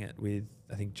running it with,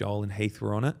 I think Joel and Heath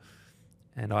were on it.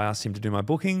 And I asked him to do my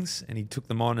bookings and he took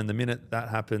them on. And the minute that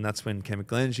happened, that's when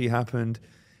Chemical Energy happened.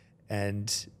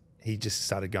 And he just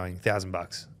started going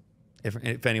 $1,000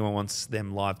 if anyone wants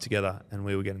them live together, and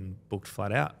we were getting booked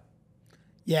flat out.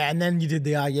 Yeah, and then you did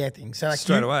the yeah thing. So like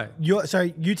straight away. So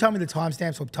you tell me the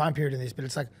timestamps or time period in this, but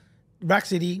it's like Rack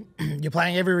City, you're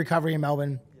playing every recovery in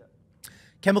Melbourne. Yeah.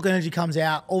 Chemical Energy comes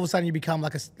out. All of a sudden you become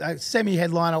like a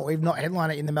semi-headliner, or if not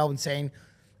headliner, in the Melbourne scene.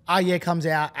 Yeah comes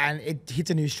out and it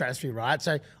hits a new stratosphere, right?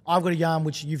 So I've got a yarn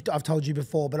which I've told you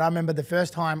before, but I remember the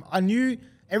first time I knew.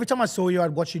 Every time I saw you,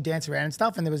 I'd watch you dance around and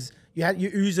stuff, and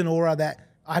you ooze an aura that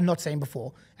I had not seen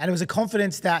before. And it was a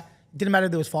confidence that it didn't matter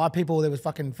if there was 5 people or there was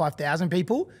fucking 5,000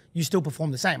 people, you still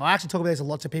performed the same. I actually talk about this to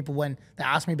lots of people when they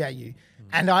ask me about you.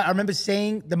 And I remember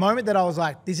seeing the moment that I was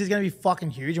like, this is going to be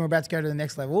fucking huge and we're about to go to the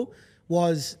next level,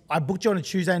 was I booked you on a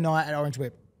Tuesday night at Orange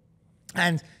Whip.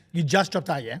 And you just dropped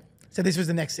out, yeah? So this was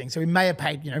the next thing. So we may have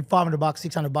paid, $500,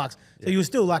 $600. So you were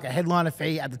still like a headliner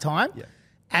fee at the time. Yeah.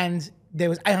 And there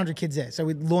was 800 kids there. So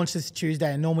we launched this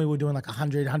Tuesday and normally we're doing like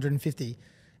 100, 150.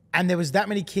 And there was that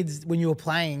many kids when you were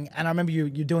playing. And I remember you're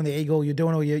doing the eagle, you're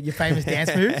doing all your famous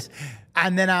dance moves.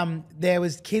 And then there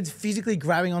was kids physically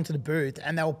grabbing onto the booth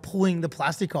and they were pulling the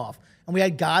plastic off. And we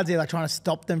had guards there like trying to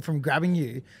stop them from grabbing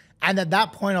you. And at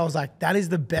that point I was like, that is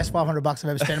the best $500 I've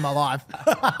ever spent in my life.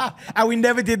 And we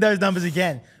never did those numbers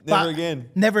again.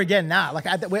 Never again, nah. Like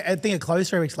I think it closed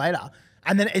 3 weeks later.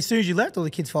 And then as soon as you left, all the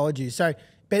kids followed you. So,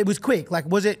 but it was quick. Like,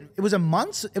 it was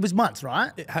months,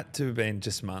 right? It had to have been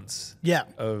just months. Yeah.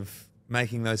 Of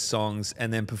making those songs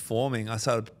and then performing. I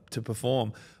started to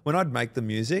perform. When I'd make the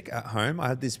music at home, I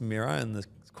had this mirror in the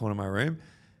corner of my room.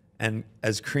 And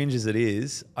as cringe as it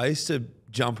is, I used to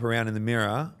jump around in the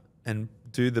mirror and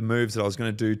do the moves that I was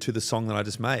going to do to the song that I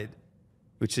just made,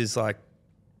 which is like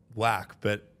whack,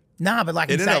 but nah, but like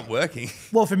it ended up working.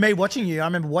 Well, for me watching you, I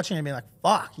remember watching it and being like,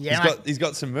 fuck, yeah. He's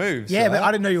got some moves. Yeah, right? but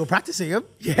I didn't know you were practicing them.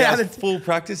 Yeah, I was full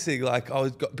practicing. Like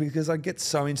because I get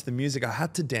so into the music, I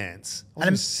had to dance. I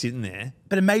was just sitting there.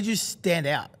 But it made you stand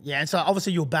out. Yeah, and so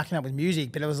obviously you were backing up with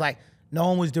music, but it was like no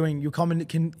one was doing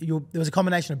there was a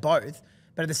combination of both.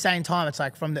 But at the same time, it's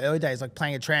like from the early days, like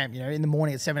playing a tramp, in the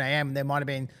morning at 7 a.m. there might have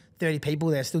been 30 people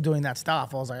there still doing that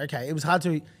stuff. I was like, okay, it was hard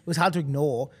to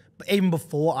ignore. But even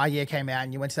before Yeah came out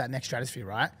and you went to that next stratosphere,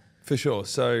 right? For sure.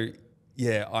 So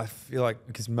yeah, I feel like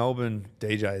because Melbourne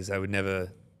DJs, they would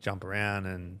never jump around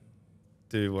and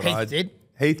do what Heath did.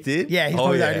 Heath did? Yeah, he's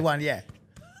probably the only one, yeah.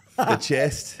 The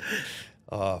chest.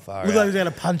 Oh, far Looked like he was going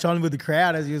to punch on with the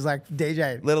crowd as he was like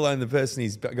DJing. Let alone the person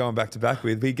he's going back to back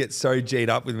with. He'd get so G'd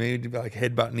up with me. We'd be like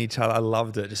headbutting each other. I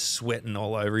loved it. Just sweating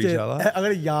all over each other. I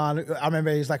got a yarn. I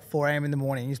remember it was like 4 a.m. in the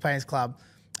morning. He was playing his club.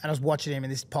 And I was watching him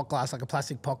and this pot glass, like a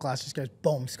plastic pot glass, just goes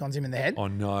boom, scones him in the head. Oh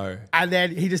no. And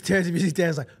then he just turns the music down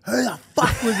and is like, who the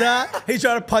fuck was that? He's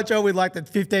trying to punch on with like the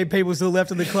 15 people still left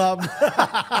in the club.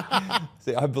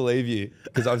 See, I believe you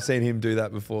because I've seen him do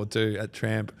that before too at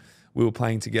Tramp. We were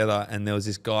playing together and there was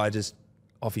this guy just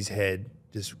off his head,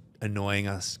 just annoying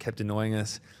us, kept annoying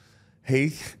us.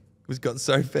 He got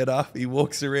so fed up, he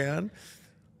walks around.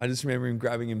 I just remember him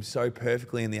grabbing him so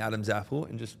perfectly in the Adam's apple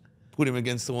and just put him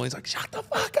against the wall. He's like, shut the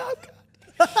fuck up.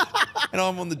 And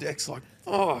I'm on the decks like,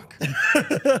 fuck.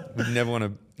 Would never want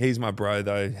to. He's my bro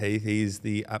though, Heath. He's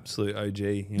the absolute OG.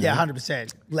 Yeah,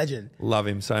 100%. Legend. Love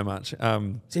him so much.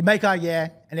 So you make Yeah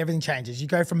and everything changes. You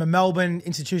go from a Melbourne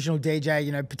institutional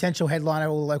DJ, potential headliner at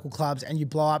all the local clubs, and you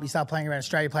blow up. You start playing around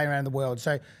Australia, playing around the world.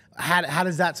 So how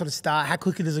does that sort of start? How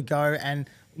quickly does it go? And,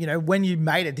 when you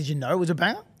made it, did you know it was a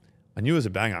banger? I knew it was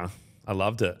a banger. I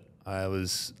loved it. I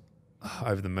was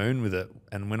over the moon with it.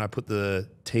 And when I put the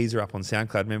teaser up on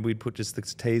SoundCloud, remember we'd put just the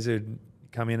teaser,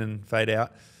 come in and fade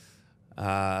out.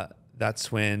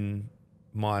 That's when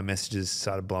my messages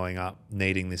started blowing up,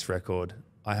 needing this record.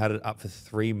 I had it up for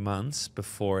 3 months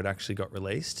before it actually got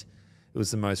released. It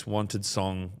was the most wanted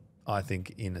song, I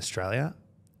think, in Australia.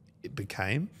 It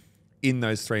became in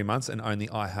those 3 months, and only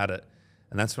I had it.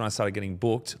 And that's when I started getting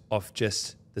booked off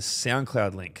just the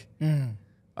SoundCloud link.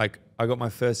 Like, I got my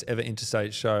first ever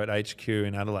interstate show at HQ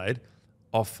in Adelaide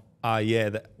off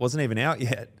that wasn't even out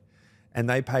yet. And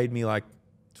they paid me like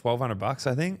 $1,200,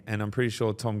 I think. And I'm pretty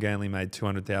sure Tom Ganley made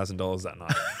 $200,000 that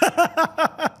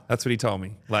night. That's what he told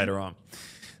me later on.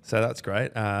 So that's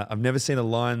great. I've never seen a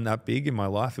line that big in my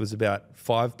life. It was about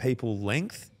 5 people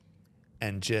length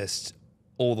and just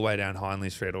all the way down Hindley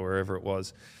Street or wherever it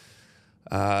was.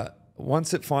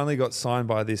 Once it finally got signed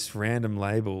by this random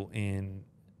label in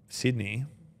Sydney.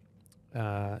 Do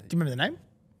you remember the name?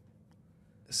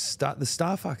 The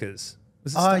Starfuckers.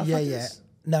 Was it Oh, Starfuckers? yeah.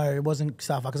 No, it wasn't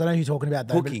Starfuckers. I know who you're talking about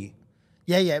though. Hooky.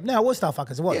 Yeah. No, it was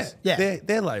Starfuckers. It was. Yeah.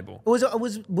 Their label. It was on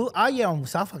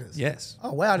Starfuckers. Yes.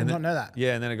 Oh, wow. I did not know that.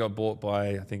 Yeah, and then it got bought by,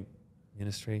 I think,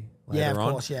 Ministry later Yeah, of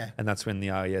on. course, yeah. And that's when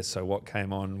the So What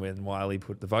came on, when Wiley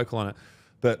put the vocal on it.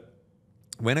 But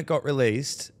when it got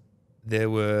released, there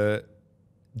were...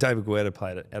 David Guetta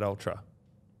played it at Ultra,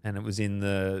 and it was in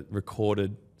the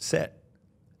recorded set.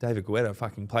 David Guetta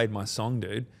fucking played my song,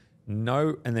 dude. And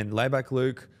then Layback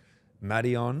Luke,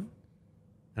 Maddie-On,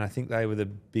 and I think they were the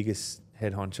biggest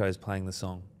head honchos playing the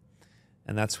song.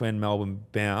 And that's when Melbourne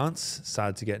Bounce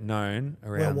started to get known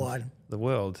around Worldwide. the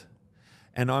world.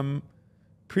 And I'm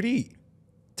pretty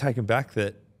taken back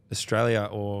that Australia,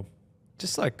 or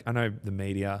just like, I know the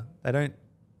media, they don't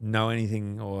know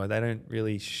anything, or they don't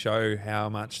really show how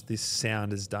much this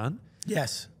sound has done.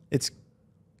 Yes. It's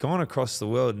gone across the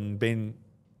world and been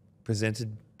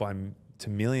presented to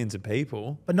millions of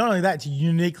people. But not only that, it's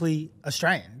uniquely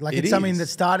Australian. Like, it's something that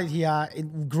started here.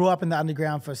 It grew up in the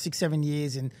underground for 6-7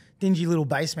 years in dingy little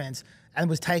basements, and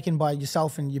was taken by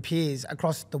yourself and your peers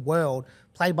across the world,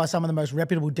 played by some of the most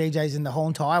reputable DJs in the whole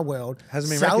entire world.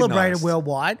 Hasn't been celebrated recognised.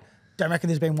 worldwide. Don't reckon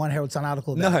there's been one Herald Sun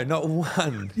article about it. No, not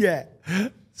one. Yeah.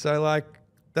 So like,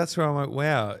 that's where I'm like,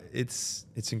 wow, it's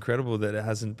incredible that it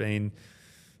hasn't been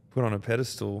put on a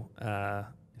pedestal,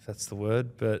 if that's the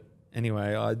word. But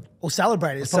anyway, Or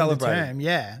celebrated is probably the term,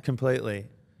 yeah. Completely.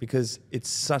 Because it's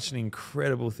such an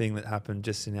incredible thing that happened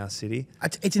just in our city.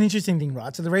 It's an interesting thing,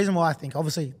 right? So the reason why I think,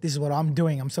 obviously, this is what I'm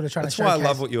doing. I'm sort of trying That's to why showcase. I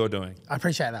love what you're doing. I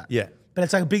appreciate that. Yeah. But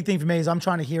it's like a big thing for me is I'm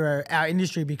trying to hero our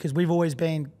industry, because we've always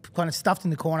been kind of stuffed in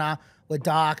the corner. We're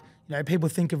dark. You know, people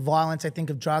think of violence, they think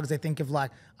of drugs, they think of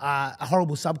like a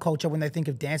horrible subculture when they think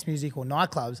of dance music or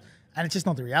nightclubs, and it's just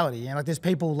not the reality. And like, there's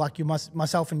people like you,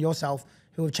 myself and yourself,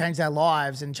 who have changed their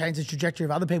lives and changed the trajectory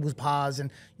of other people's paths.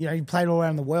 And, you know, you played all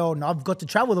around the world, and I've got to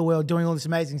travel the world doing all this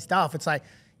amazing stuff. It's like,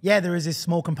 yeah, there is this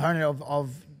small component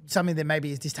of something that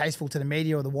maybe is distasteful to the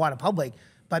media or the wider public,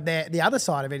 but the other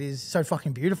side of it is so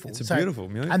fucking beautiful. It's beautiful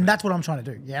music. And that's what I'm trying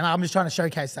to do. Yeah, and I'm just trying to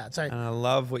showcase that. So, And I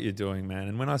love what you're doing, man.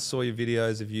 And when I saw your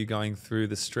videos of you going through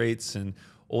the streets and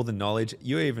all the knowledge,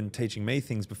 you were even teaching me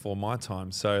things before my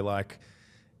time. So like,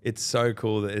 it's so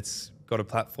cool that it's got a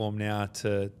platform now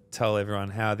to tell everyone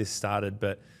how this started.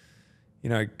 But, you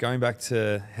know, going back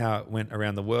to how it went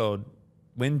around the world,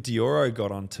 when Dioro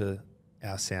got onto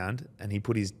our sound and he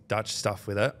put his Dutch stuff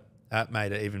with it, that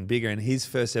made it even bigger. And his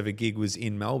first ever gig was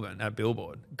in Melbourne at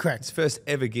Billboard. correct. His first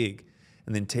ever gig.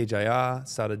 And then TJR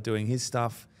started doing his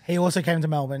stuff. He also came to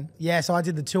Melbourne. Yeah, so I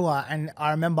did the tour, and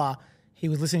I remember he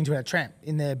was listening to our tramp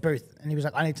in their booth, and he was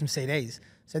like, I need some CDs.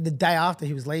 So the day after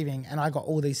he was leaving, and I got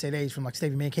all these CDs from like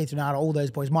Stevie Me, Keith Renata, all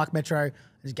those boys, Mike Metro, I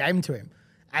just gave them to him.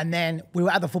 And then we were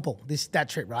at the football, that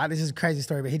trip, right? This is a crazy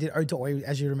story, but he did Ode to Oi,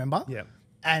 as you remember. Yeah.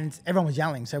 And everyone was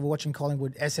yelling. So we're watching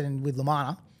Collingwood, Essendon with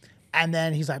Lamana. And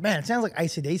then he's like, man, it sounds like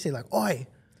AC/DC, like, oi,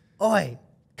 oi.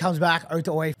 Comes back, Ode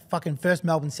to Oi, fucking first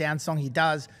Melbourne sound song he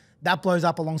does. That blows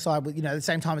up alongside with, you know, at the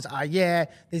same time as yeah.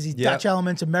 There's these Dutch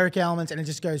elements, American elements, and it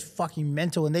just goes fucking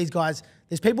mental. And these guys,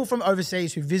 there's people from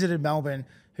overseas who visited Melbourne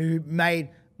who made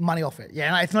money off it.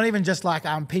 Yeah, and it's not even just like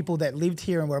people that lived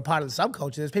here and were a part of the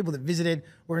subculture. There's people that visited,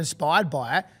 were inspired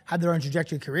by it, had their own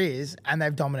trajectory careers, and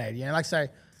they've dominated. You know, like, so.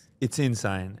 It's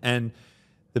insane. And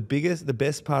the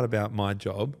best part about my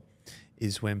job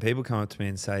is when people come up to me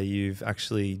and say, you've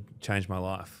actually changed my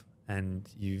life and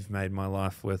you've made my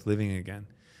life worth living again.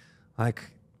 Like,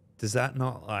 does that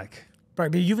not like... Bro,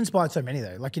 but you've inspired so many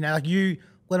though. Like, you know, like you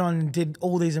went on and did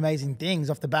all these amazing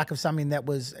things off the back of something that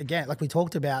was, again, like we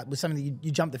talked about, was something that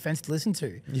you jumped the fence to listen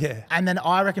to. Yeah. And then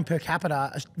I reckon per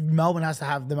capita, Melbourne has to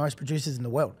have the most producers in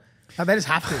the world. Like, they just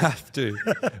have to. Have to.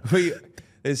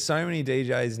 There's so many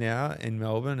DJs now in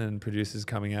Melbourne and producers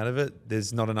coming out of it.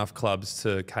 There's not enough clubs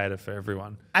to cater for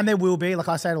everyone. And there will be, like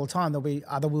I say it all the time, there'll be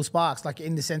other Will Sparks, like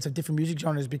in the sense of different music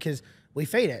genres, because we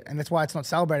feed it. And that's why it's not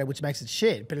celebrated, which makes it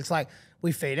shit. But it's like,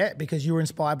 we feed it because you were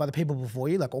inspired by the people before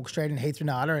you, like Orchestrated and Heath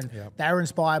Renata, and they were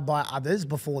inspired by others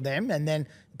before them. And then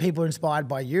people are inspired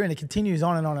by you, and it continues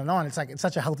on and on and on. It's like, it's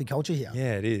such a healthy culture here.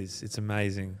 Yeah, it is. It's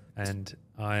amazing. And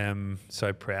I am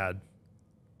so proud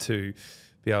to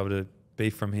be able to be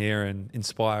from here and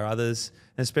inspire others,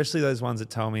 and especially those ones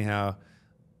that tell me how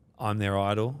I'm their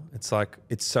idol. It's like,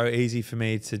 it's so easy for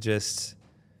me to just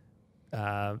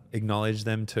acknowledge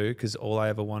them too, because all I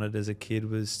ever wanted as a kid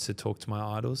was to talk to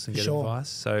my idols and get advice.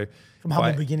 So from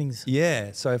humble beginnings.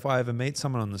 Yeah. So if I ever meet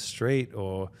someone on the street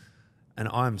and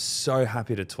I'm so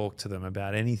happy to talk to them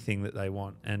about anything that they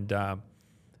want. And,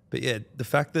 but yeah, the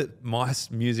fact that my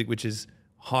music, which is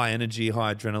high energy,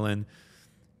 high adrenaline,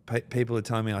 people are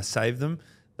telling me I saved them,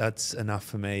 that's enough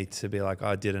for me to be like,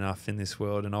 I did enough in this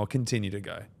world and I'll continue to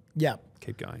go. Yeah.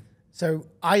 Keep going. So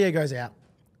Arya goes out,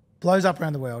 blows up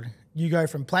around the world. You go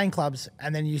from playing clubs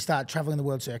and then you start traveling the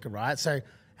world circuit, right? So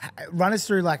run us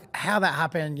through like how that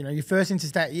happened, you know, your first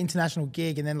international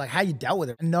gig, and then like how you dealt with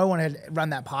it. And no one had run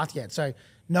that path yet. So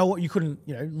you couldn't,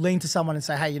 you know, lean to someone and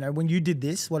say, hey, you know, when you did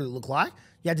this, what did it look like?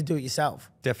 You had to do it yourself.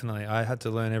 Definitely. I had to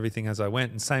learn everything as I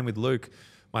went. And same with Luke,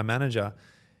 my manager.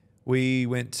 We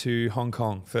went to Hong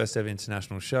Kong, first ever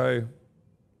international show.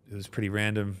 It was pretty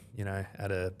random, you know,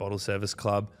 at a bottle service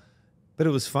club, but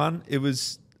it was fun.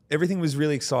 Everything was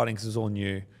really exciting because it was all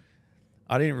new.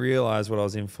 I didn't realize what I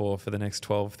was in for the next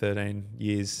 12, 13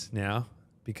 years now,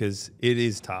 because it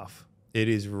is tough. It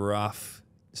is rough,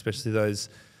 especially those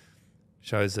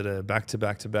shows that are back to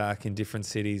back to back in different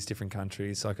cities, different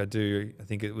countries. Like I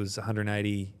think it was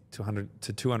 180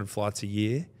 to 200 flights a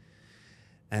year.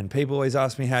 And people always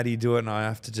ask me, how do you do it? And I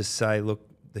have to just say, look,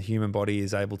 the human body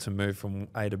is able to move from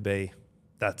A to B.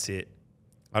 That's it.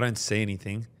 I don't see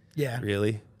anything,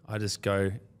 really. I just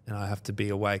go and I have to be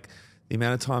awake. The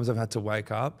amount of times I've had to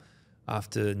wake up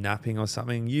after napping or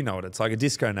something, you know what it's like, a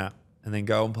disco nap, and then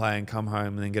go and play and come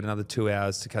home and then get another 2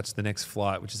 hours to catch the next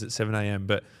flight, which is at 7 a.m.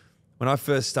 But when I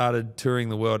first started touring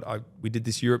the world, we did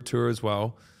this Europe tour as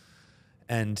well.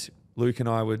 And Luke and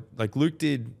I Luke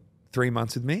did 3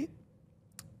 months with me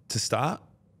to start,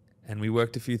 and we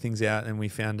worked a few things out, and we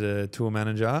found a tour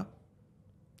manager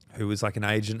who was like an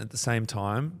agent at the same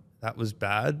time. That was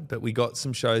bad, but we got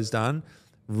some shows done.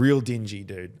 Real dingy,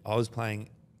 dude. I was playing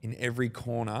in every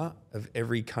corner of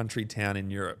every country town in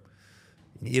Europe,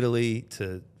 in Italy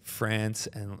to France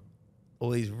and all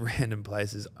these random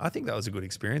places. I think that was a good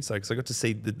experience, though, because I got to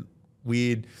see the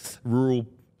weird rural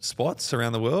spots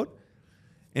around the world.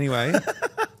 Anyway,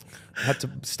 I had to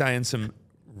stay in some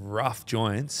rough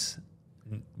joints.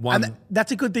 And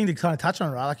that's a good thing to kind of touch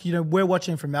on, right? Like, you know, we're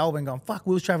watching from Melbourne going, fuck,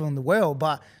 Will's traveling the world,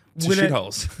 but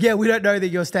shitholes. Yeah, we don't know that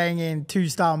you're staying in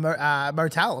 2-star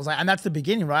motels. Like, and that's the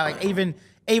beginning, right? Like,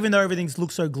 even though everything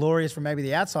looks so glorious from maybe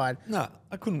the outside. No,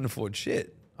 I couldn't afford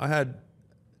shit. I had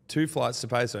 2 flights to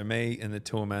pay, so me and the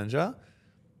tour manager,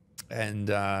 and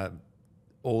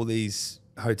all these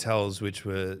hotels, which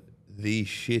were the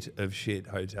shit of shit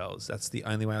hotels. That's the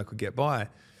only way I could get by,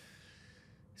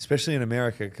 especially in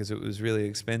America, because it was really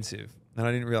expensive. And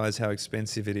I didn't realize how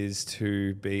expensive it is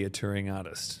to be a touring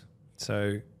artist.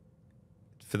 So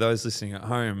for those listening at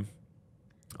home,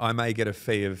 I may get a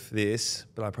fee of this,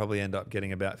 but I probably end up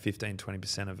getting about 15,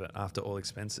 20% of it after all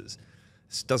expenses.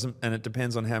 And it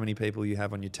depends on how many people you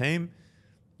have on your team,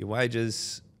 your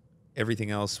wages,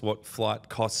 everything else, what flight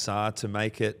costs are to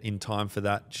make it in time for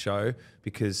that show,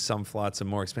 because some flights are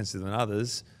more expensive than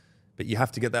others, but you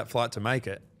have to get that flight to make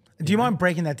it. Do you mind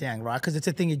breaking that down, right? Because it's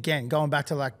a thing, again, going back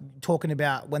to like talking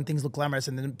about when things look glamorous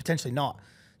and then potentially not.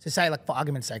 So say, like, for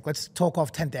argument's sake, let's talk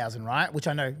off 10,000, right? Which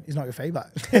I know is not your fee, but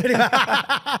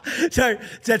so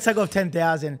let's take off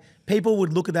 10,000. People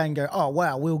would look at that and go, "Oh,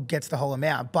 wow, Will gets the whole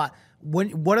amount." But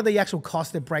what are the actual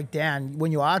costs that break down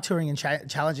when you are touring and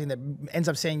challenging that ends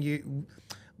up seeing you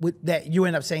that you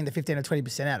end up seeing the 15 or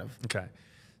 20% out of? Okay,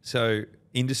 so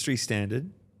industry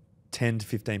standard, 10 to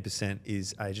 15%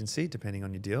 is agency, depending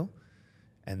on your deal,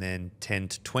 and then 10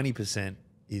 to 20%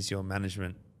 is your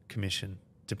management commission,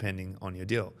 depending on your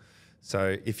deal.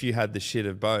 So if you had the shit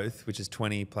of both, which is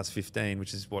 20 plus 15,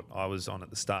 which is what I was on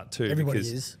at the start too. Everybody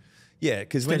is. Yeah,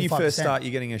 because when you first start,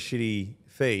 you're getting a shitty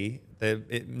fee.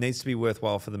 It needs to be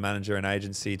worthwhile for the manager and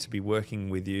agency to be working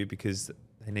with you, because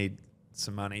they need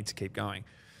some money to keep going.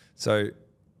 So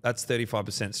that's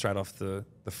 35% straight off the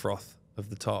froth of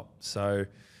the top. So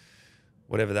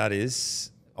whatever that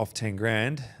is, off 10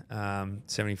 grand,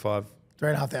 75.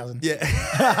 3,500.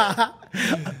 Yeah.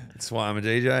 It's That's why I'm a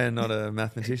DJ and not a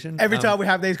mathematician. Every time we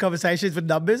have these conversations with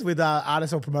numbers with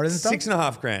artists or promoters and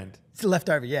stuff. $6,500. It's left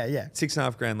over, yeah.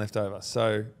 $6,500 left over.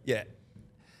 So, yeah.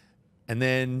 And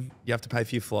then you have to pay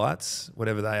for your flights,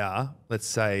 whatever they are. Let's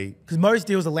say... Because most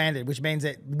deals are landed, which means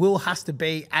that Will has to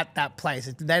be at that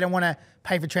place. They don't want to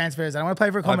pay for transfers. They don't want to pay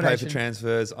for accommodation. I pay for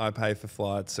transfers. I pay for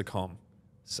flights, a com.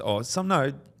 So, or some,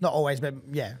 no. Not always, but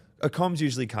yeah. A com's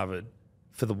usually covered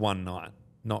for the one night,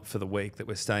 not for the week that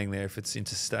we're staying there if it's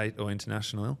interstate or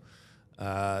international.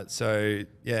 So,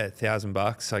 yeah,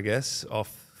 $1,000, I guess, off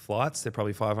flights. They're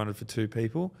probably $500 for two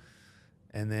people.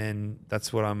 And then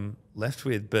that's what I'm left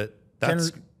with. But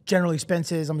that's... General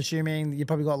expenses, I'm assuming. You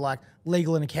probably got like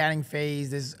legal and accounting fees.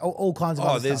 There's all kinds of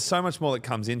other there's stuff. so much more that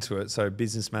comes into it. So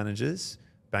business managers,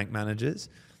 bank managers,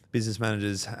 business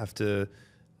managers have to,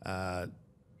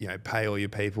 pay all your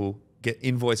people,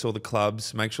 invoice all the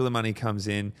clubs, make sure the money comes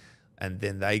in, and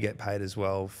then they get paid as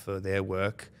well for their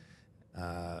work.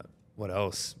 What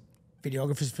else?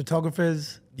 Videographers,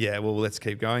 photographers. Yeah, well, let's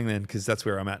keep going then, because that's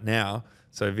where I'm at now.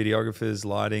 So videographers,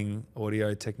 lighting,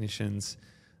 audio technicians,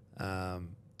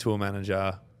 tour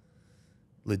manager,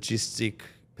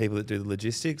 people that do the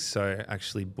logistics, so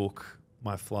actually book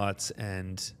my flights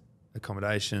and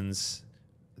accommodations,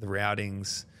 the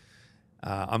routings.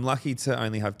 I'm lucky to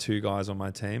only have two guys on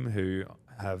my team who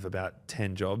have about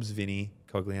 10 jobs, Vinny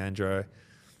Cogliandro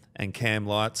and Cam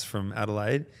Lights from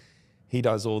Adelaide. He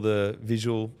does all the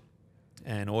visual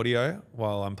and audio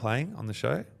while I'm playing on the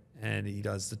show, and he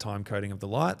does the time coding of the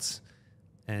lights,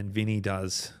 and Vinny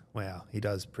does... Wow, he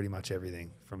does pretty much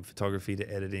everything from photography to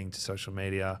editing to social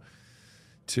media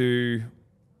to,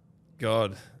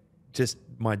 God, just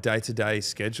my day-to-day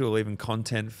schedule, even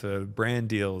content for brand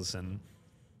deals. And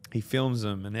he films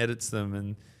them and edits them,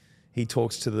 and he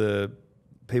talks to the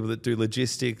people that do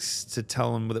logistics to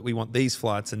tell them that we want these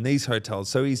flights and these hotels.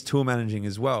 So he's tour managing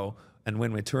as well. And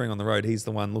when we're touring on the road, he's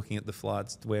the one looking at the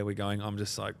flights, where we're going. I'm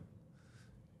just like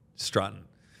strutting.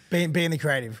 Being the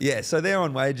creative. Yeah, so they're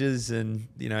on wages and,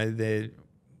 they're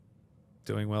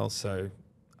doing well. So,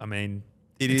 I mean,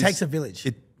 it takes a village.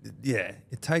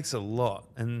 It takes a lot.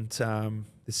 And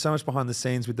there's so much behind the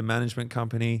scenes with the management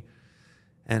company.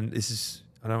 And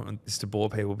I don't want this to bore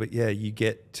people, but yeah, you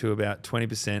get to about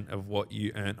 20% of what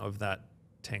you earn of that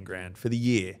 10 grand for the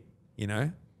year,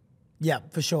 Yeah,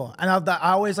 for sure. And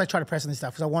I always try to press on this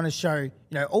stuff because I want to show,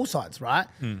 all sides, right?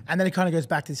 And then it kind of goes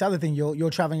back to this other thing.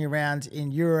 You're traveling around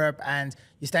in Europe and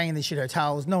you're staying in these shit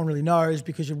hotels. No one really knows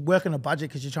because you're working on a budget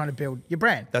because you're trying to build your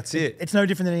brand. That's it. It's no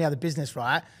different than any other business,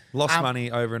 right? Lost money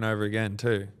over and over again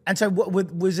too. And so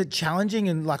was it challenging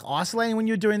and isolating when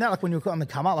you were doing that? Like when you were on the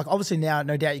come up? Obviously now,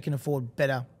 no doubt you can afford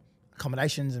better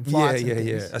accommodations and flights.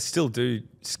 Yeah. I still do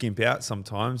skimp out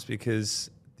sometimes because...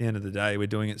 the end of the day, we're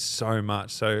doing it so much.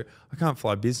 So I can't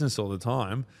fly business all the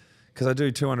time because I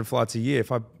do 200 flights a year.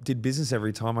 If I did business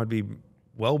every time, I'd be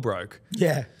well broke.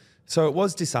 Yeah. So it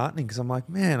was disheartening because I'm like,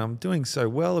 man, I'm doing so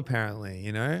well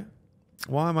apparently,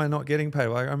 Why am I not getting paid?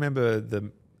 Like, I remember the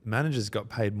managers got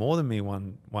paid more than me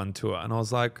one tour, and I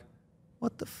was like,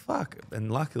 what the fuck?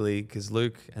 And luckily, because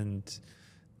Luke and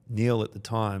Neil at the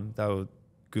time, they were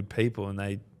good people and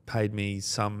they paid me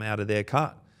some out of their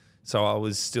cut. So I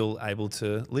was still able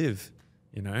to live,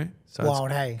 So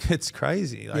wild, hey. It's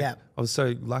crazy. Yeah. I was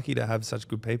so lucky to have such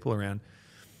good people around.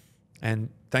 And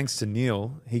thanks to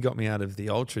Neil, he got me out of the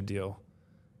Ultra deal,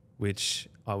 which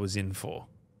I was in for.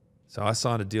 So I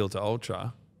signed a deal to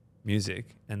Ultra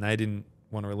Music, and they didn't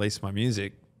want to release my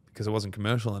music because it wasn't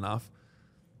commercial enough.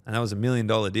 And that was $1 million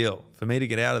deal. For me to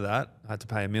get out of that, I had to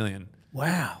pay $1 million.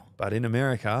 Wow. But in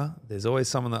America, there's always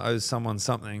someone that owes someone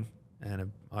something,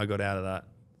 and I got out of that.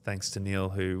 Thanks to Neil,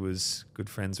 who was good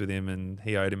friends with him, and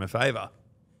he owed him a favour.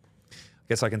 I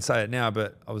guess I can say it now,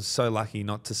 but I was so lucky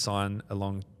not to sign a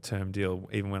long-term deal,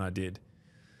 even when I did.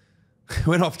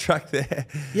 Went off track there.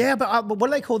 Yeah, but what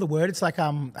do they call the word? It's like I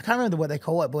can't remember what they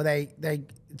call it, but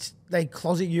they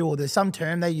closet you, or there's some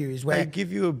term they use where they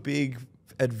give you a big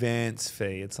advance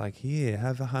fee. It's like, here,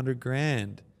 have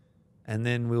 $100,000, and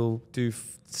then we'll do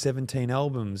 17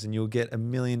 albums, and you'll get $1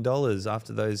 million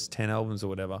after those 10 albums or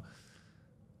whatever.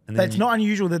 But it's not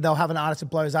unusual that they'll have an artist that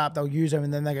blows up, they'll use them,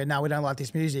 and then they go, no, we don't like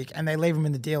this music, and they leave them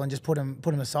in the deal and just put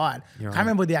them aside. I can't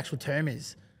remember what the actual term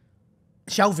is.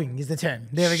 Shelving is the term.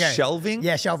 There we go. Shelving?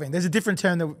 Yeah, shelving. There's a different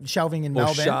term than shelving in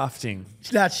Melbourne. Or shafting.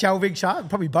 That's shelving,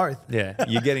 probably both. Yeah,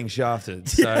 you're getting shafted.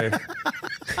 So,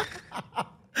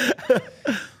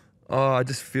 I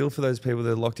just feel for those people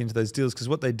that are locked into those deals, because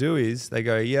what they do is they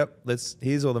go, yep,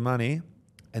 here's all the money,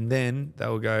 and then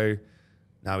they'll go,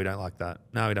 no, we don't like that.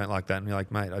 No, we don't like that. And you're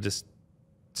like, mate, I just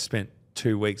spent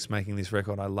 2 weeks making this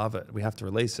record. I love it. We have to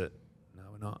release it. No,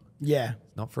 we're whatnot. Yeah.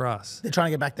 Not for us. They're trying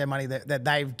to get back their money that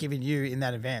they've given you in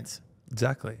that advance.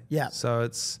 Exactly. Yeah. So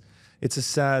it's a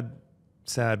sad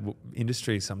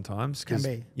industry sometimes because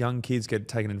young kids get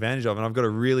taken advantage of. And I've got a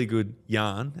really good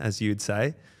yarn, as you'd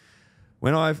say.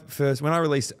 When I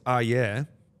released Yeah,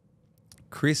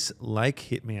 Chris Lake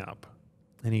hit me up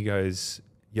and he goes,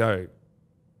 yo,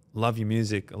 love your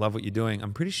music. I love what you're doing.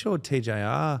 I'm pretty sure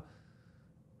TJR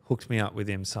hooked me up with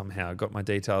him somehow, got my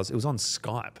details. It was on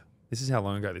Skype. This is how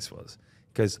long ago this was.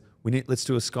 He goes, let's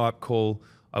do a Skype call.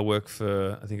 I work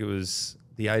for, I think it was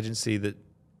the agency that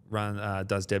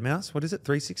does Deadmau5. What is it,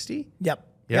 360? Yep.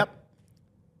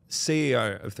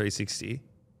 CEO of 360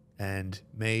 and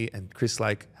me and Chris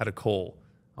Lake had a call.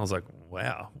 I was like,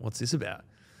 wow, what's this about?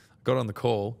 Got on the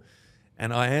call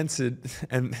and I answered,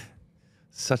 and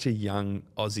such a young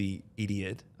Aussie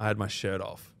idiot. I had my shirt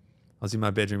off. I was in my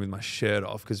bedroom with my shirt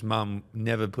off because mum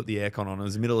never put the aircon on. It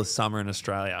was the middle of summer in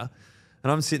Australia.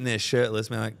 And I'm sitting there shirtless,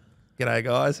 being like, g'day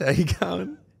guys, how you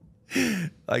going?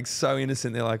 Like so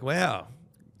innocent. They're like, wow,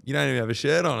 you don't even have a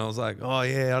shirt on. I was like, oh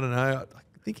yeah, I don't know.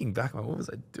 Thinking back, like, what was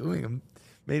I doing? I'm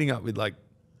meeting up with like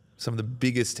some of the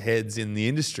biggest heads in the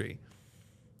industry.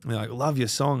 And they're like, love your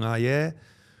song. Oh yeah,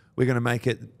 we're going to make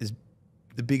it as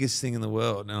the biggest thing in the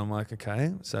world. And I'm like,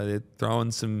 okay. So they're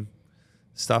throwing some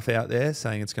stuff out there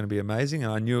saying it's going to be amazing.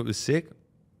 And I knew it was sick,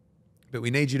 but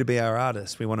we need you to be our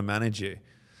artist. We want to manage you.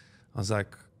 I was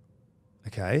like,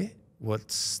 okay,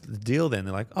 what's the deal then?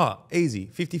 They're like, oh, easy,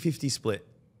 50-50 split.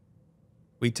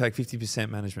 We take 50%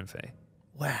 management fee.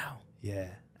 Wow. Yeah.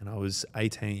 And I was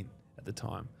 18 at the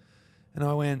time. And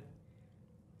I went,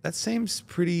 that seems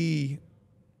pretty,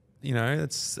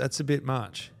 that's a bit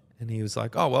much. And he was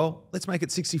like, oh, well, let's make it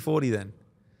 60-40 then.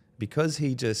 Because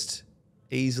he just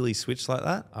easily switched like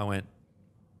that, I went,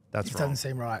 that's wrong. It doesn't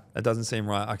seem right. That doesn't seem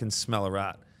right. I can smell a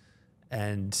rat.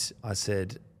 And I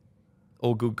said,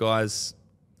 all good guys.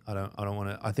 I don't want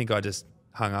to. I think I just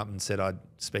hung up and said I'd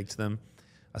speak to them.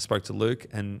 I spoke to Luke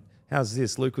and how's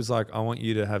this? Luke was like, I want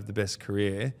you to have the best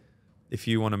career. If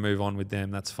you want to move on with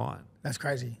them, that's fine. That's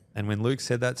crazy. And when Luke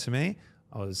said that to me,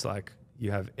 I was like,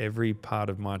 you have every part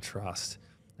of my trust.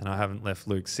 And I haven't left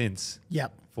Luke since.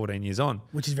 Yep. 14 years on.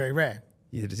 Which is very rare.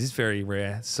 Yeah, it is very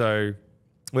rare. So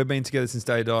we've been together since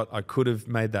day dot. I could have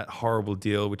made that horrible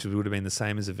deal, which would have been the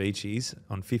same as Avicii's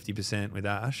on 50% with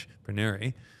Ash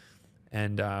Pranuri.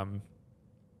 And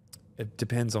it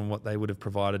depends on what they would have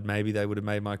provided. Maybe they would have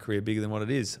made my career bigger than what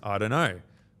it is. I don't know.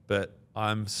 But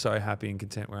I'm so happy and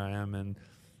content where I am. And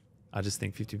I just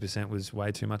think 50% was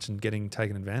way too much and getting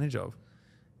taken advantage of.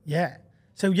 Yeah.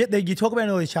 So you talk about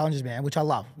all these challenges, man, which I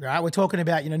love, right? We're talking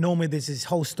about, normally there's this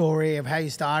whole story of how you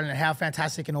started and how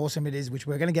fantastic and awesome it is, which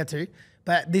we're going to get to.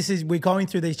 But we're going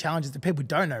through these challenges that people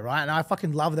don't know, right? And I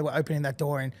fucking love that we're opening that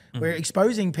door and we're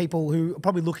exposing people who are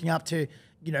probably looking up to,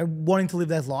 wanting to live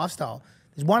that lifestyle.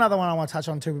 There's one other one I want to touch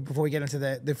on too before we get into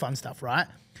the fun stuff, right?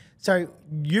 So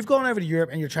you've gone over to Europe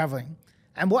and you're traveling.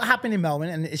 And what happened in Melbourne,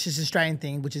 and it's just an Australian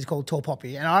thing, which is called Tall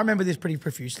Poppy. And I remember this pretty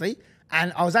profusely.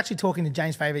 And I was actually talking to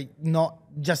James Favor not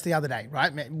just the other day,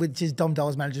 right? Which is Dom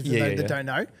Doll's manager for those that don't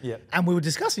know. Yeah. And we were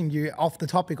discussing you off the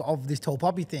topic of this Tall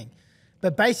Poppy thing.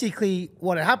 But basically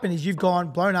what had happened is you've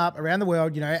blown up around the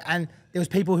world, and there was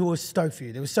people who were stoked for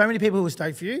you. There were so many people who were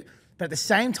stoked for you. But at the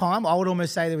same time, I would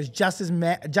almost say there was just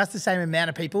the same amount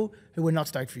of people who were not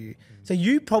stoked for you. So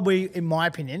you probably, in my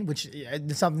opinion, which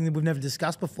is something that we've never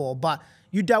discussed before, but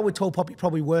you dealt with Tall Poppy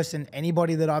probably worse than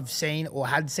anybody that I've seen or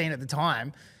had seen at the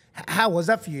time. How was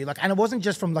that for you? And it wasn't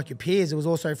just from your peers; it was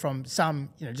also from some,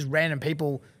 just random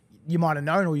people you might have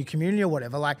known or your community or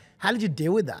whatever. How did you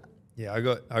deal with that? Yeah, I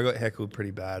got heckled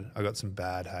pretty bad. I got some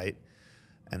bad hate,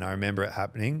 and I remember it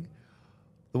happening.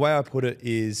 The way I put it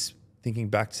is thinking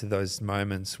back to those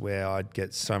moments where I'd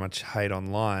get so much hate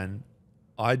online.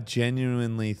 I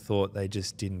genuinely thought they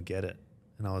just didn't get it,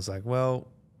 and I was like, well,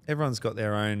 everyone's got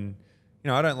their own.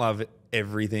 I don't love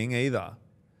everything either.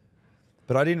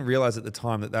 But I didn't realize at the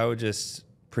time that they were just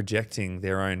projecting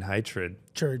their own hatred.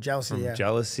 True, jealousy, from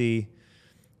jealousy.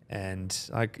 And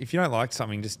if you don't like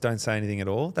something, just don't say anything at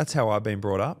all. That's how I've been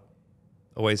brought up.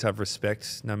 Always have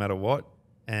respect no matter what.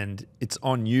 And it's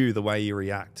on you the way you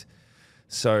react.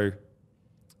 So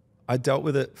I dealt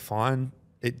with it fine.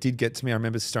 It did get to me. I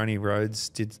remember Stony Roads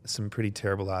did some pretty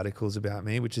terrible articles about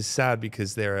me, which is sad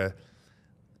because they're a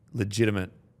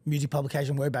legitimate music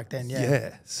publication were back then, yeah.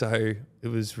 Yeah, so it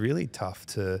was really tough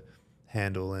to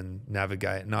handle and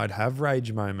navigate. And I'd have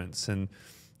rage moments and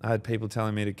I had people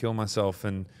telling me to kill myself.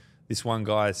 And this one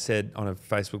guy said on a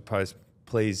Facebook post,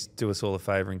 please do us all a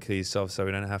favor and kill yourself so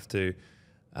we don't have to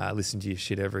listen to your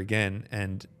shit ever again.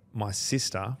 And my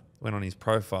sister, went on his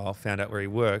profile, found out where he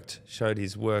worked, showed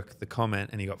his work, the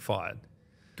comment, and he got fired.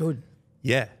 Good.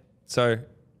 Yeah. So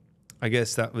I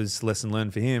guess that was lesson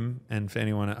learned for him and for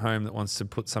anyone at home that wants to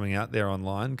put something out there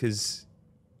online, because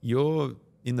you're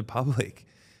in the public.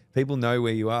 People know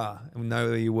where you are and know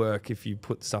where you work if you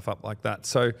put stuff up like that.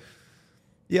 So,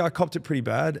 yeah, I copped it pretty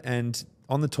bad. And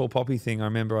on the Tall Poppy thing, I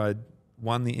remember I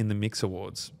won the In the Mix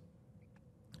Awards.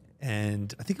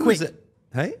 And I think it was...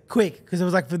 Hey? Quick, because it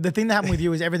was like the thing that happened with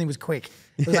you is everything was quick.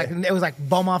 It was like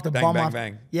bomb after bang, bomb bang, after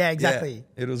bang. Yeah, exactly.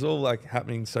 Yeah, it was all like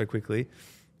happening so quickly.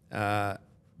 But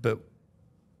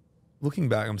looking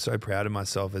back, I'm so proud of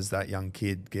myself as that young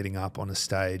kid getting up on a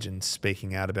stage and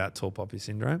speaking out about Tall Poppy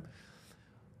syndrome.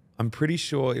 I'm pretty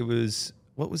sure it was,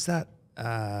 what was that?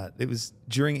 It was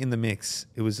during In the Mix.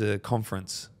 It was a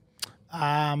conference.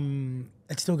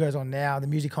 It still goes on now. The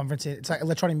music conference. It's like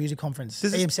electronic music conference.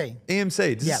 EMC.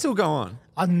 EMC. Does it still go on?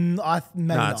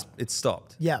 Maybe not. It's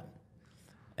stopped. Yeah.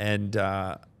 And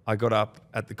I got up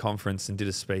at the conference and did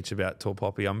a speech about Tall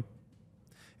Poppy. It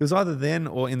was either then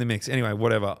or In the Mix. Anyway,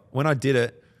 whatever. When I did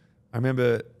it, I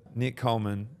remember Nick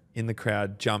Coleman in the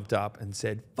crowd jumped up and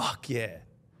said, "Fuck yeah."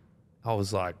 I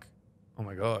was like, oh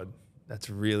my God, there's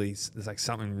like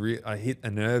something I hit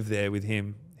a nerve there with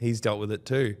him. He's dealt with it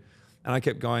too. And I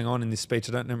kept going on in this speech.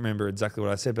 I don't remember exactly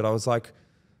what I said, but I was like,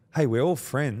 hey, we're all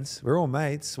friends. We're all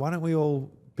mates. Why don't we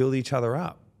all build each other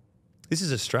up? This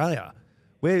is Australia.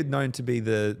 We're known to be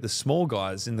the small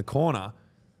guys in the corner,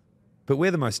 but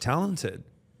we're the most talented.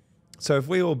 So if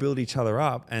we all build each other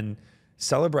up and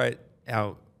celebrate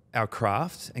our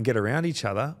craft and get around each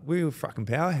other, we're a fucking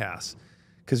powerhouse.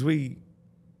 Because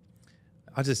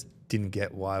I just didn't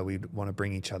get why we'd want to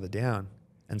bring each other down.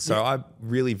 And so I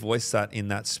really voiced that in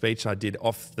that speech I did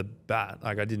off the bat.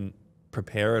 Like, I didn't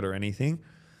prepare it or anything.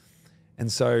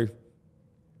 And so,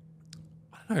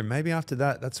 I don't know, maybe after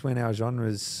that, that's when our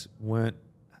genres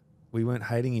we weren't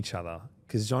hating each other.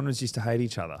 Because genres used to hate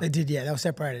each other. They did, yeah. They were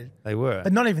separated. They were.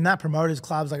 But not even that. Promoters,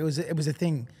 clubs, like it was a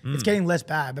thing. It's getting less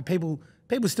bad, but people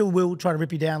still will try to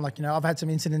rip you down. Like, I've had some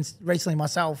incidents recently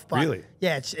myself. But really?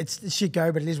 Yeah, it's shit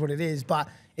go, but it is what it is. But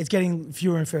it's getting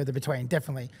fewer and further between,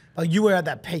 definitely. Like, you were at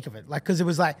that peak of it. Like, because it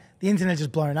was like the internet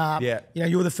just blown up. Yeah.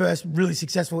 You were the first really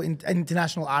successful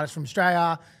international artist from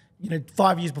Australia.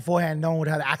 5 years beforehand, no one would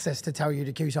have access to tell you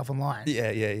to kill yourself online.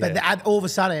 Yeah. But all of a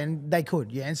sudden, they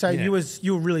could, yeah. And so you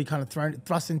were really kind of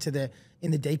thrust into the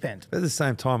deep end. But at the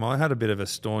same time, I had a bit of a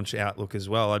staunch outlook as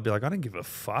well. I'd be like, I don't give a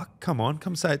fuck.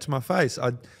 Come say it to my face.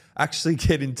 I'd actually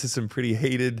get into some pretty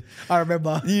heated... I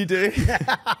remember. You do?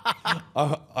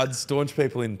 I'd staunch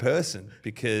people in person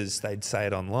because they'd say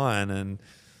it online. And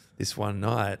this one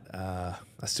night, I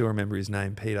still remember his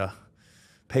name, Peter.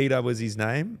 Peter was his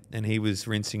name, and he was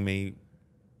rinsing me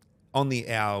on the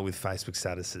hour with Facebook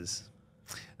statuses.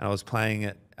 And I was playing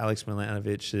at Alex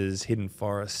Milanovich's Hidden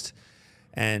Forest,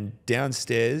 and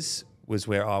downstairs was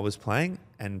where I was playing,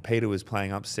 and Peter was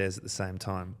playing upstairs at the same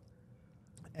time.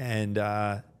 And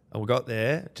I got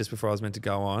there just before I was meant to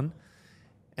go on,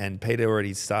 and Peter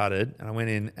already started, and I went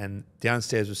in, and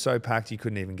downstairs was so packed you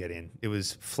couldn't even get in. It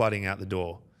was flooding out the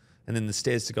door. And then the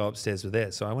stairs to go upstairs were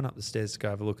there. So I went up the stairs to go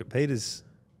have a look at Peter's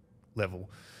level.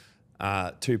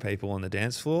 2 people on the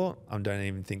dance floor. I don't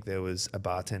even think there was a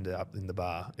bartender up in the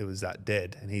bar. It was that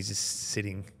dead. And he's just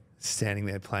standing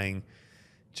there playing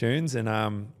tunes. And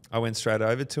I went straight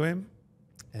over to him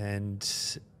and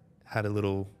had a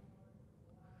little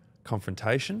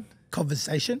conversation.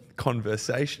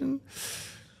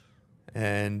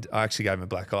 And I actually gave him a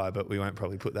black eye, but we won't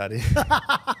probably put that in.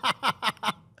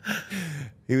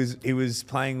 He was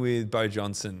playing with Bo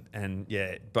Johnson, and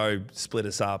yeah, Bo split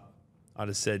us up. I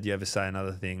just said, you ever say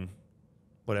another thing,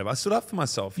 whatever. I stood up for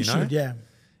myself, you know? Should, yeah.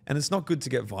 And it's not good to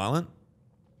get violent,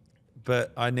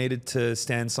 but I needed to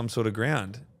stand some sort of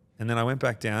ground. And then I went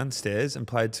back downstairs and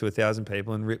played to 1,000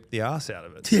 people and ripped the arse out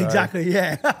of it. So, exactly,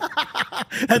 yeah.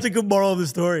 That's a good moral of the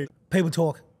story. People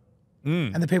talk.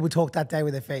 And the people talk that day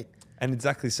with their feet. And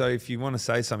exactly. So if you want to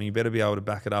say something, you better be able to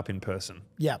back it up in person.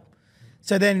 Yeah.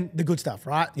 So then the good stuff,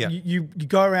 right? Yeah. You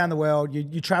go around the world,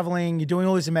 you're traveling, you're doing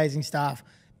all this amazing stuff.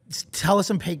 Tell us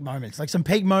some peak moments, like some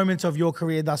peak moments of your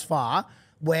career thus far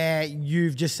where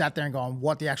you've just sat there and gone,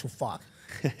 what the actual fuck?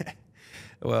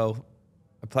 Well,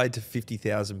 I played to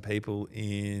 50,000 people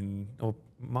or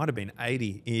might have been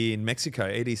 80 in Mexico,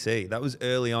 EDC. That was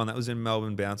early on. That was when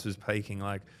Melbourne Bounce was peaking.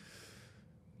 Like,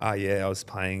 I was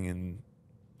playing, and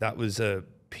that was a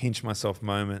pinch myself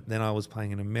moment. Then I was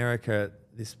playing in America,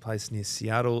 this place near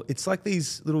Seattle. It's like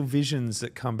these little visions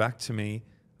that come back to me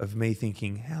of me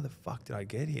thinking, how the fuck did I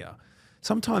get here?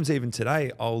 Sometimes even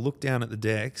today, I'll look down at the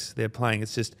decks, they're playing,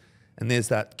 and there's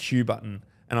that cue button,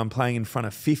 and I'm playing in front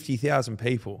of 50,000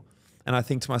 people. And I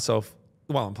think to myself,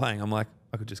 while I'm playing, I'm like,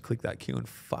 I could just click that cue and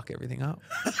fuck everything up.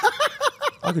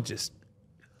 I could just,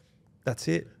 that's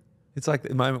it. It's like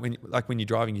the moment when you're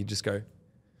driving, you just go,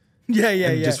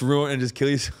 just ruin and just kill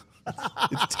yourself.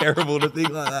 It's terrible to think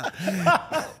like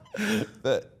that.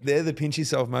 But they're the pinch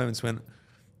yourself moments when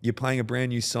you're playing a brand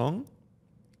new song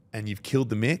and you've killed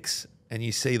the mix and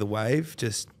you see the wave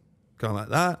just going like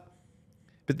that.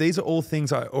 But these are all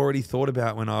things I already thought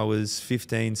about when I was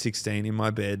 15, 16 in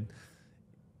my bed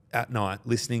at night,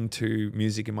 listening to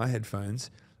music in my headphones,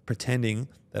 pretending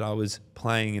that I was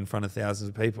playing in front of thousands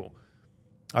of people.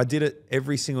 I did it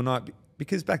every single night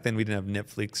because back then we didn't have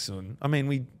Netflix.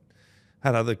 We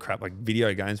had other crap like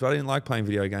video games, but I didn't like playing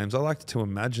video games. I liked to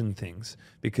imagine things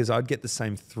because I'd get the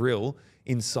same thrill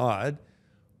inside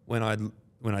when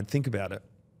I'd think about it.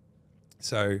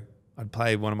 So I'd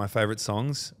play one of my favorite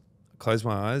songs, close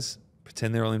my eyes,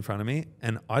 pretend they're all in front of me,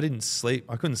 and I didn't sleep.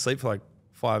 I couldn't sleep for like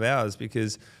 5 hours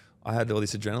because I had all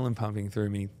this adrenaline pumping through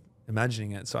me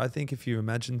imagining it. So I think if you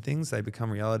imagine things, they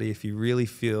become reality if you really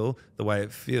feel the way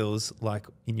it feels like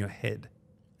in your head.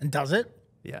 And does it?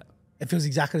 Yeah. It feels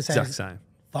exactly the same. Exact same.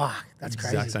 Fuck, that's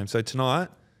crazy. Exact same. So tonight,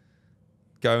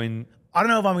 go in. I don't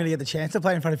know if I'm going to get the chance to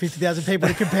play in front of 50,000 people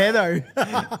to compare though.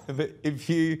 But if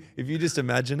you just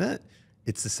imagine it,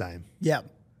 it's the same. Yeah.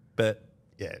 But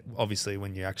yeah, obviously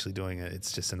when you're actually doing it,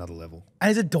 it's just another level.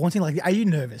 And is it daunting? Like, are you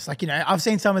nervous? Like, I've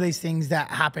seen some of these things that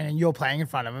happen and you're playing in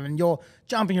front of them and you're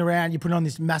jumping around, you're putting on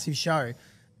this massive show.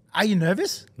 Are you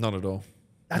nervous? Not at all.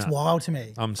 That's wild to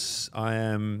me. I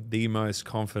am the most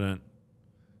confident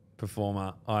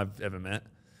performer I've ever met.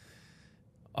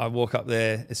 I walk up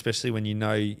there, especially when you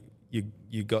know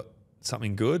you got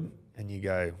something good and you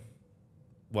go,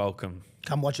 welcome.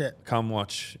 Come watch it. Come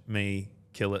watch me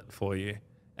kill it for you.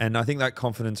 And I think that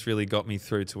confidence really got me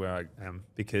through to where I am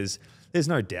because there's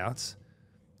no doubts.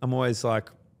 I'm always like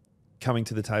coming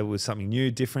to the table with something new,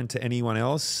 different to anyone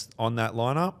else on that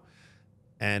lineup.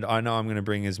 And I know I'm going to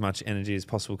bring as much energy as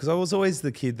possible because I was always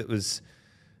the kid that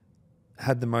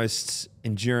had the most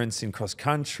endurance in cross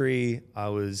country. I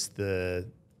was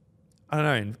in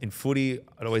footy,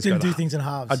 I'd always do things in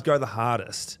halves. I'd go the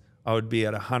hardest. I would be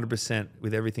at 100%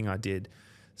 with everything I did.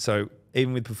 So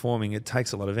even with performing, it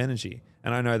takes a lot of energy.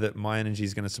 And I know that my energy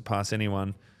is going to surpass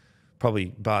anyone,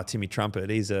 probably bar Timmy Trumpet.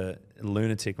 He's a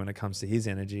lunatic when it comes to his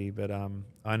energy. But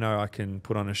I know I can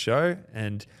put on a show.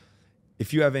 And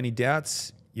if you have any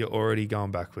doubts, you're already going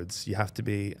backwards. You have to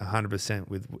be 100%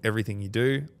 with everything you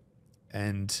do.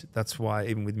 And that's why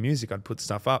even with music, I'd put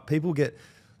stuff up. People get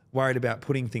worried about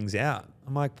putting things out.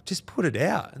 I'm like, just put it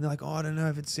out. And they're like, oh, I don't know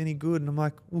if it's any good. And I'm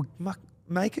like, well,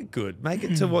 make it good. Make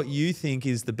it to what you think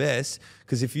is the best.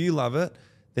 Because if you love it,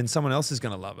 then someone else is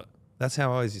going to love it. That's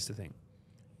how I always used to think.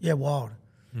 Yeah, wild.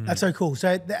 That's so cool.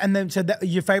 So,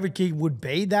 your favorite gig would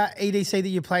be that EDC that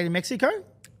you played in Mexico?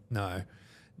 No,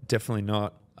 definitely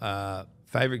not.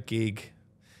 Favorite gig,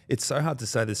 it's so hard to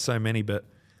say. There's so many, but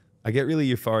I get really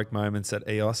euphoric moments at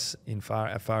EOS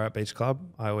at Far Out Beach Club.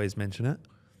 I always mention it,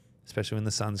 especially when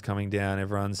the sun's coming down.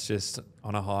 Everyone's just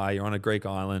on a high. You're on a Greek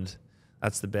island.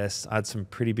 That's the best. I had some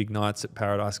pretty big nights at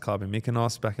Paradise Club in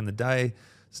Mykonos back in the day.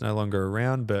 It's no longer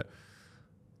around, but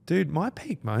dude, my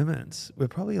peak moments were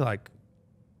probably like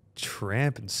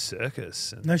Tramp and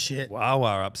Circus and no shit.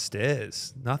 Wawa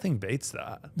upstairs. Nothing beats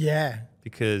that. Yeah.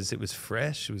 Because it was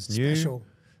fresh, it was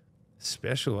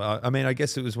special. I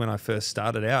guess it was when I first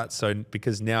started out. So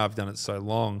because now I've done it so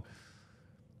long,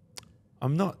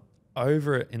 I'm not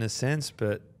over it in a sense,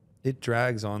 but it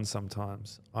drags on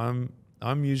sometimes. I'm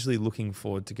usually looking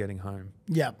forward to getting home.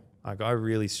 Yeah. Like I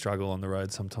really struggle on the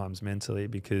road sometimes mentally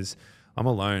because I'm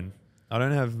alone. I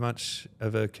don't have much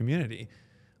of a community.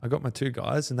 I got my two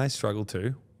guys and they struggle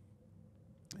too.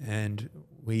 And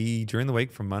during the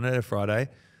week from Monday to Friday,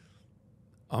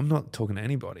 I'm not talking to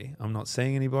anybody. I'm not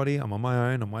seeing anybody. I'm on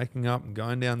my own. I'm waking up and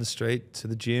going down the street to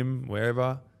the gym,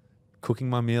 wherever, cooking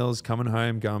my meals, coming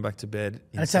home, going back to bed.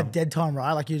 And it's that dead time,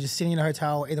 right? Like you're just sitting in a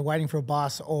hotel, either waiting for a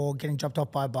bus or getting dropped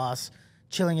off by a bus,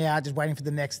 chilling out, just waiting for the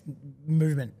next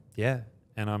movement. Yeah.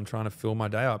 And I'm trying to fill my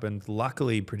day up. And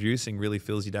luckily producing really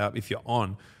fills your day up if you're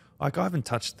on. Like I haven't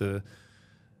touched the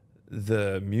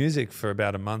music for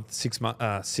about a month,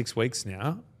 6 weeks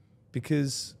now,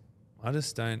 because I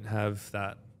just don't have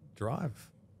that drive.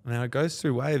 Now it goes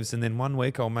through waves, and then one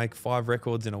week I'll make 5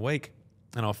 records in a week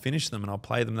and I'll finish them and I'll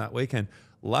play them that weekend.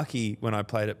 Lucky when I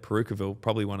played at Perukaville,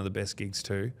 probably one of the best gigs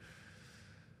too.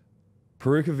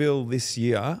 Perukaville this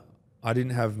year, I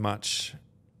didn't have much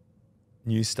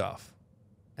new stuff.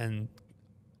 And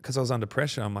because I was under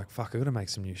pressure, I'm like, fuck, I got to make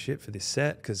some new shit for this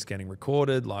set because it's getting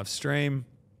recorded, live stream.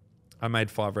 I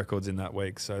made 5 records in that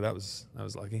week, so that was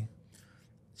lucky.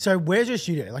 So where's your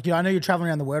studio? Like, I know you're traveling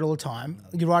around the world all the time.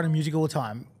 You're writing music all the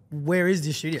time. Where is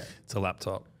this studio? It's a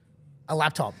laptop. A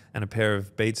laptop. And a pair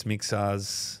of Beats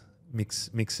mixers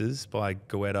by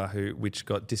Goetta, which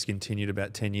got discontinued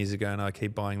about 10 years ago, and I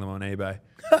keep buying them on eBay.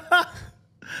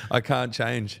 I can't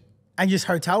change. And just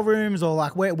hotel rooms, or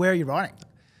like where are you writing?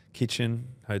 Kitchen,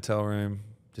 hotel room,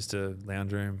 just a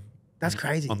lounge room. That's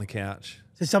crazy. On the couch.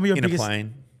 So some of your in biggest, a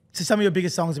plane. So some of your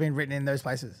biggest songs have been written in those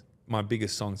places. My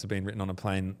biggest songs have been written on a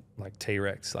plane, like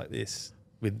T-Rex, like this,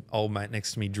 with old mate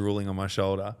next to me drooling on my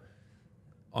shoulder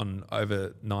on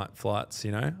overnight flights,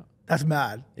 you know? That's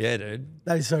mad. Yeah, dude.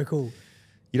 That is so cool.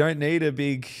 You don't need a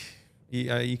big,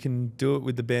 you can do it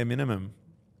with the bare minimum.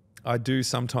 I do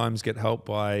sometimes get help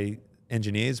by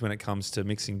engineers when it comes to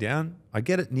mixing down. I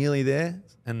get it nearly there,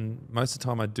 and most of the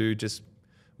time I do just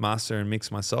master and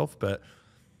mix myself, but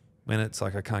when it's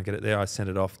like I can't get it there, I send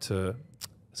it off to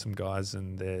some guys,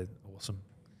 and they're awesome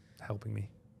helping me.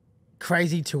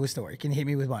 Crazy tour story. Can you hit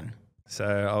me with one? So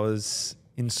I was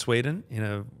in Sweden in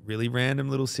a really random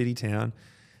little city town,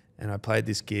 and I played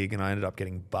this gig, and I ended up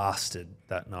getting blasted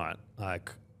that night.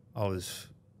 Like, I was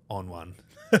on one.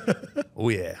 Oh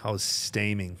yeah, I was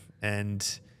steaming, and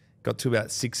got to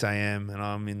about 6 a.m. and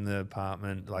I'm in the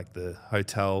apartment, like the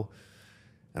hotel,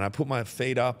 and I put my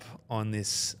feet up on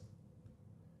this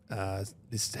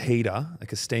this heater,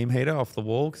 like a steam heater off the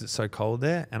wall because it's so cold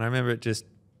there. And I remember it just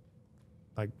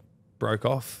like broke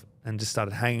off and just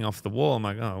started hanging off the wall. I'm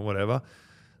like, oh, whatever.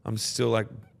 I'm still like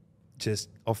just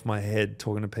off my head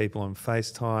talking to people on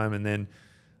FaceTime. And then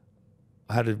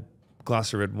I had a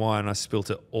glass of red wine. I spilt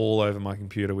it all over my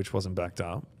computer, which wasn't backed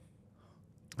up.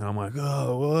 And I'm like,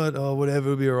 oh, what? Oh,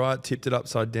 whatever, it'll be all right. Tipped it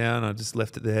upside down. I just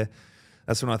left it there.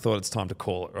 That's when I thought it's time to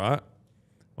call it, right?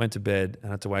 Went to bed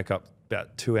and had to wake up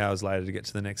about 2 hours later to get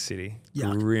to the next city.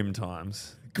 Yuck. Grim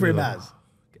times. Grim as.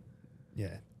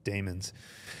 Yeah, demons.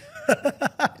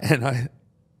 And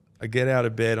I get out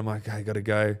of bed. I'm like, I got to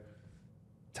go.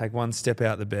 Take one step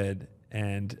out the bed,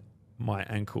 and my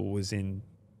ankle was in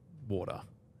water.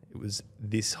 It was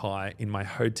this high in my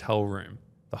hotel room.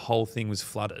 The whole thing was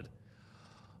flooded.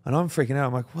 And I'm freaking out.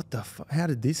 I'm like, what the fuck? How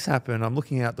did this happen? I'm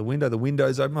looking out the window. The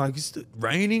window's open. I'm like, is it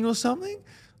raining or something?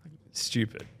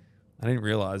 Stupid. I didn't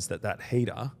realize that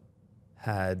heater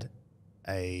had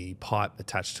a pipe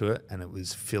attached to it, and it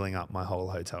was filling up my whole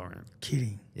hotel room.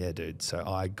 Kidding. Yeah, dude. So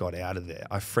I got out of there.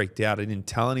 I freaked out. I didn't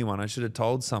tell anyone. I should have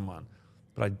told someone,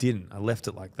 but I didn't. I left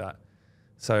it like that.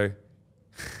 So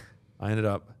I ended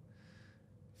up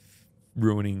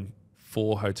ruining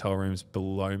 4 hotel rooms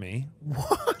below me.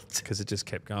 What? Because it just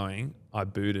kept going. I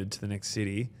booted to the next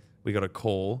city. We got a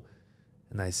call,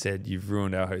 and they said, you've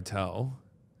ruined our hotel.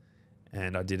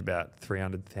 And I did about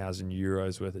 300,000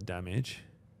 euros worth of damage.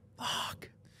 Fuck.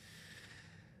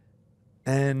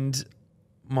 And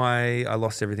I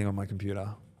lost everything on my computer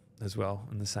as well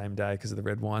in the same day because of the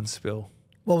red wine spill.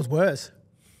 What was worse?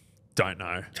 Don't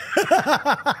know.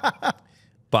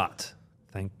 But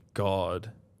thank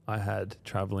God I had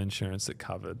travel insurance that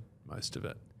covered most of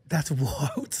it. That's a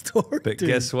wild story, But dude.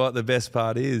 guess what? The best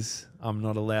part is I'm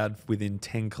not allowed within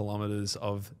 10 kilometers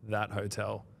of that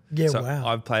hotel. Yeah, so wow.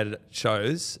 I've played at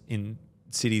shows in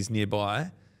cities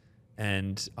nearby,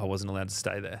 and I wasn't allowed to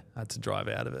stay there. I had to drive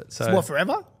out of it. So what,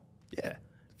 forever? Yeah,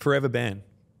 forever ban.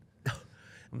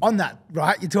 On that,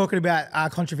 right, you're talking about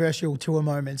controversial tour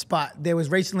moments, but there was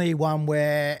recently one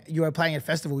where you were playing at a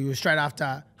festival. You were straight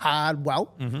after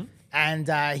Hardwell, and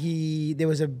there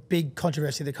was a big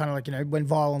controversy that kind of like, went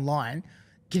viral online.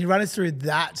 Can you run us through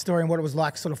that story and what it was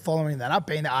like sort of following that up,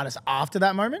 being the artist after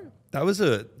that moment? That was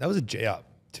a G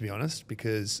up, to be honest,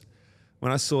 because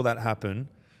when I saw that happen,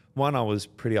 one, I was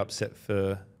pretty upset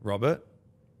for Robert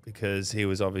because he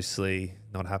was obviously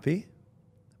not happy.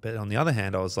 But on the other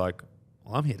hand, I was like,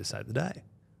 well, I'm here to save the day.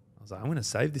 I was like, I'm going to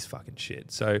save this fucking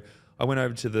shit. So I went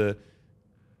over to the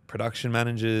production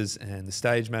managers and the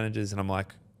stage managers, and I'm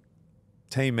like,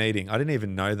 team meeting. I didn't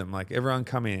even know them. Like, everyone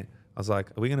come in. I was like,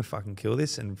 are we going to fucking kill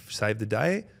this and save the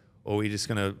day? Or are we just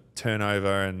going to turn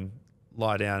over and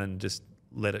lie down and just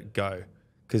let it go?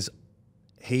 Because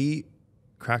he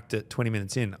cracked it 20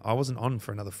 minutes in. I wasn't on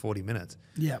for another 40 minutes.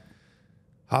 Yeah.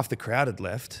 Half the crowd had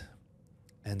left.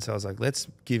 And so I was like, let's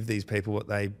give these people what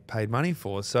they paid money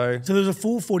for. So there was a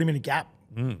full 40-minute gap.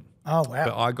 Oh, wow.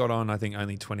 But I got on, I think,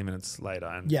 only 20 minutes later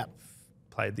and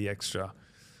played the extra.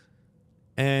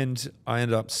 And I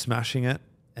ended up smashing it,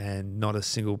 and not a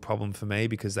single problem for me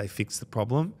because they fixed the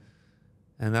problem.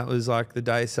 And that was like the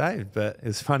day saved. But it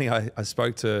was funny. I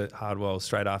spoke to Hardwell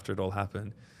straight after it all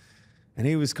happened. And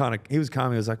he was calm. He was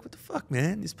like, what the fuck,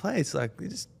 man? This place, like,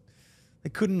 they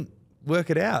couldn't work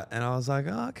it out. And I was like,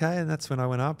 oh, okay. And that's when I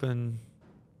went up and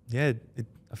yeah, I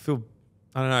don't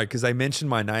know, because they mentioned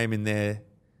my name in their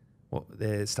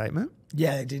statement.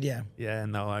 Yeah, they did, yeah. Yeah,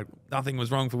 and they were like, nothing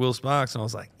was wrong for Will Sparks. And I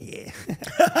was like, yeah.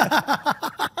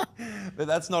 But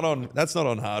that's not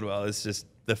on Hardwell. It's just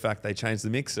the fact they changed the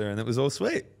mixer and it was all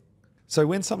sweet. So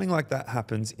when something like that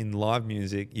happens in live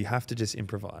music, you have to just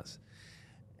improvise.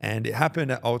 And it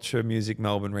happened at Ultra Music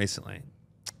Melbourne recently.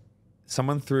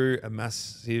 Someone threw a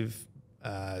massive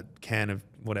can of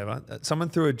whatever. Someone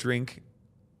threw a drink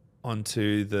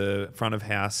onto the front of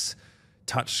house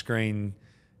touchscreen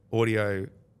audio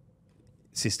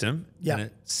system, and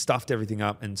it stuffed everything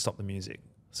up and stopped the music.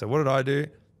 So what did I do?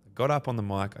 I got up on the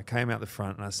mic, I came out the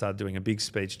front and I started doing a big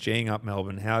speech, G'ing up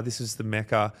Melbourne, how this is the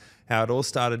Mecca, how it all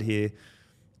started here.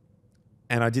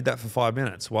 And I did that for 5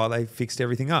 minutes while they fixed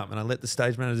everything up, and I let the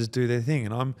stage managers do their thing.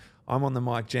 And I'm on the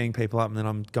mic G'ing people up, and then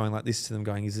I'm going like this to them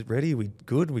going, is it ready? Are we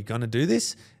good? Are we going to do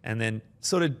this? And then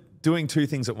sort of doing two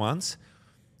things at once.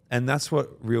 And that's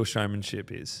what real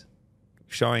showmanship is.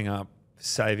 Showing up,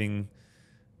 saving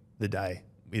the day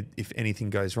if anything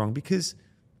goes wrong, because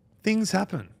things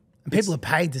happen. And people are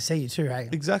paid to see you too, hey?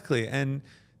 Exactly. And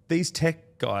these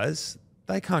tech guys,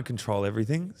 they can't control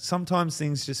everything. Sometimes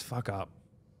things just fuck up.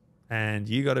 And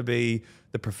you got to be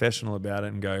the professional about it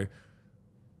and go,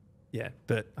 yeah,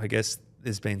 but I guess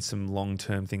there's been some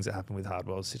long-term things that happened with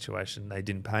Hardwell's situation. They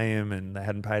didn't pay him and they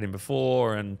hadn't paid him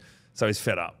before, and so he's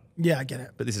fed up. Yeah, I get it.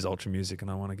 But this is Ultra Music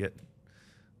and I want to get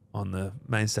on the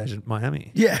main stage at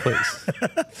Miami. Yeah. Please.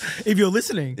 If you're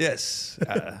listening. Yes.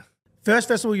 First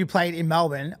festival you played in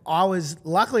Melbourne, I was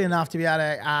lucky enough to be able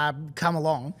to come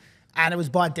along, and it was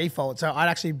by default. So I'd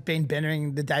actually been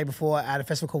bendering the day before at a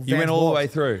festival called You went all the way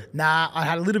through? Nah, I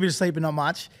had a little bit of sleep, but not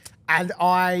much. And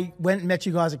I went and met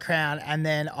you guys at Crown, and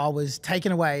then I was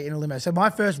taken away in a limo. So my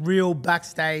first real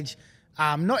backstage,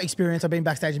 not experience, I've been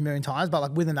backstage a million times, but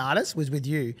like with an artist, was with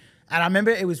you. And I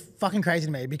remember it was fucking crazy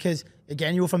to me because,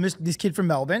 again, you were from this kid from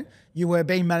Melbourne. You were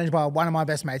being managed by one of my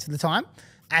best mates at the time.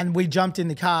 And we jumped in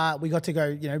the car. We got to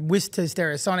go, whisk to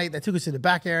Stereosonic. They took us to the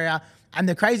back area. And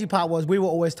the crazy part was we were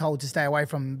always told to stay away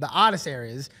from the artist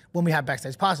areas when we had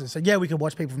backstage passes. So, yeah, we could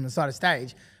watch people from the side of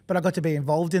stage, but I got to be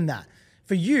involved in that.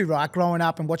 For you, right, growing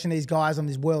up and watching these guys on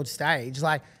this world stage,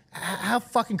 like, how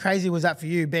fucking crazy was that for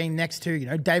you being next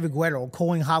to, David Guetta or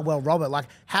calling Hardwell Robert? Like,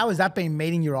 how has that been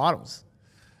meeting your idols?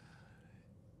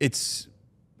 It's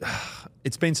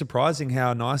been surprising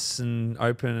how nice and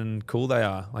open and cool they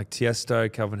are. Like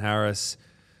Tiesto, Calvin Harris,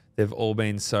 they've all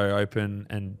been so open,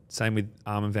 and same with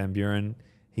Armin van Buuren.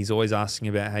 He's always asking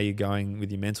about how you're going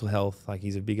with your mental health. Like,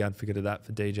 he's a big advocate of that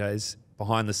for DJs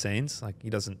behind the scenes. Like,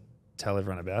 he doesn't tell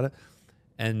everyone about it.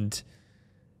 And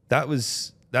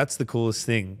that's the coolest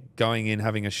thing, going in,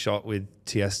 having a shot with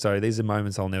Tiesto. These are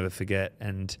moments I'll never forget,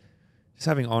 and just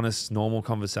having honest, normal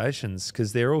conversations,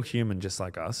 because they're all human just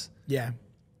like us. Yeah.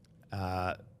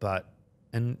 I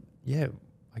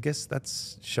guess that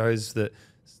shows that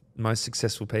most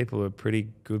successful people are pretty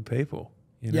good people,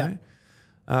 Yeah.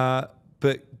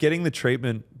 But getting the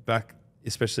treatment back,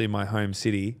 especially in my home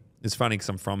city, it's funny because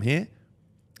I'm from here.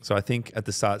 So I think at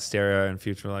the start, Stereo and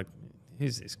Future were like,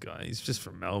 who's this guy? He's just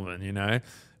from Melbourne,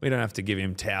 We don't have to give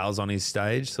him towels on his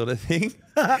stage, sort of thing.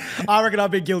 I reckon I've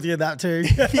been guilty of that too.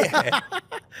 Yeah.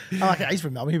 I'm like, he's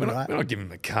from Melbourne, he'll be right. We're not giving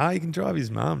him a car. He can drive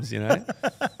his mum's,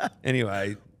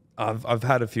 Anyway, I've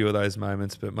had a few of those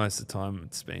moments, but most of the time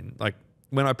it's been like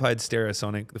when I played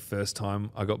Stereosonic the first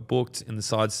time, I got booked in the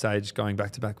side stage going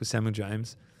back to back with Samuel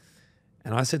James.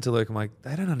 And I said to Luke, I'm like,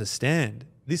 they don't understand.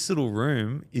 This little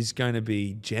room is going to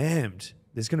be jammed.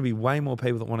 There's going to be way more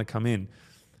people that want to come in.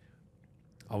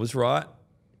 I was right.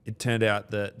 It turned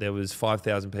out that there was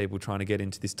 5,000 people trying to get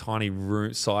into this tiny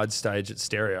room, side stage at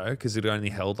Stereo, because it only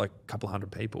held like a couple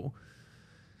hundred people.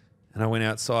 And I went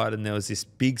outside and there was this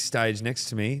big stage next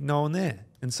to me, no one there.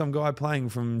 And some guy playing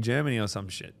from Germany or some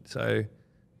shit. So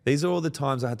these are all the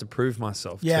times I had to prove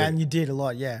myself. Yeah, too. and you did a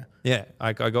lot, yeah. Yeah,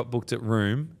 I got booked at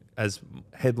Room as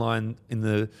headline in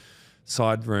the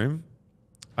side room.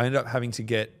 I ended up having to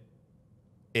get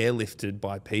airlifted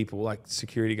by people, like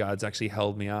security guards actually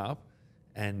held me up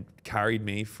and carried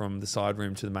me from the side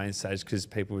room to the main stage because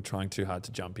people were trying too hard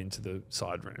to jump into the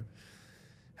side room.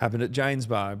 Happened at Jane's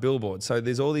Bar, Billboard. So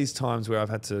there's all these times where I've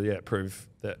had to prove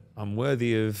that I'm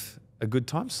worthy of a good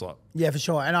time slot. Yeah, for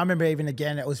sure. And I remember even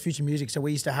again, it was Future Music. So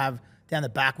we used to have down the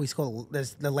back, we used to call it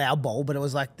there's the Loud Bowl, but it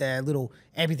was like the little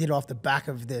amphitheater off the back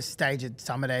of the stage at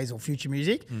Summer Days or Future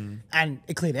Music. And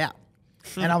it cleared out.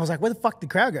 And I was like, where the fuck did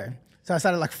the crowd go? So I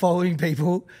started like following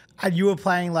people, and you were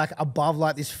playing like above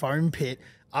like this foam pit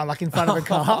like in front of a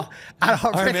car. And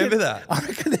I remember that. I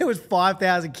reckon there was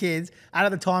 5,000 kids. And at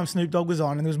the time, Snoop Dogg was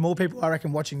on, and there was more people, I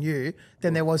reckon, watching you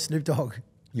than there was Snoop Dogg.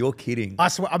 You're kidding. I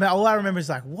swear. I mean, all I remember is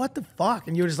like, what the fuck?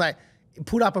 And you were just like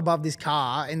put up above this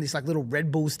car in this like little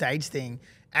Red Bull stage thing,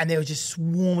 and there was just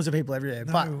swarms of people everywhere.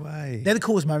 No way. They're the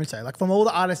coolest moments though. Like from all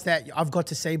the artists that I've got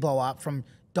to see blow up, from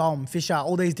Dom, Fisher,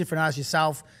 all these different artists,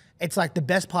 yourself. It's like the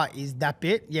best part is that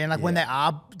bit, yeah. And like when they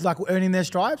are like earning their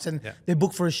stripes and they're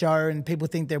booked for a show and people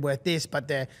think they're worth this, but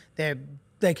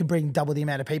they can bring double the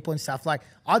amount of people and stuff. Like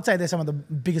I'd say they're some of the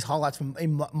biggest highlights from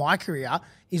in my career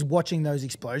is watching those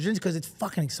explosions because it's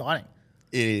fucking exciting.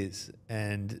 It is,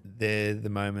 and they're the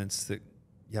moments that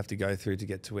you have to go through to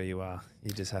get to where you are. You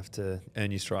just have to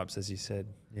earn your stripes, as you said.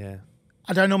 Yeah.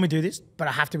 I don't normally do this, but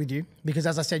I have to with you because,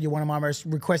 as I said, you're one of my most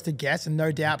requested guests, and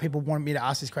no doubt people want me to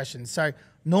ask this question. So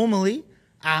normally,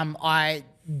 I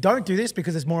don't do this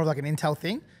because it's more of like an intel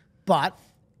thing. But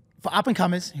for up and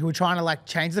comers who are trying to like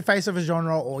change the face of a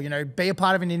genre, or be a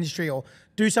part of an industry, or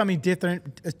do something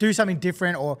different,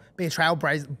 or be a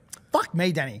trailblazer. Fuck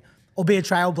me, Danny, or be a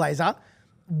trailblazer.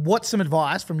 What's some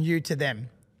advice from you to them,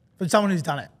 from someone who's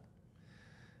done it?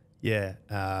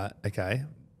 Yeah. Okay.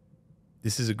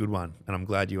 This is a good one, and I'm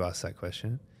glad you asked that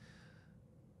question.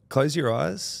 Close your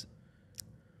eyes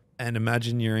and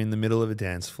imagine you're in the middle of a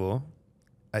dance floor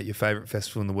at your favourite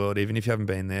festival in the world, even if you haven't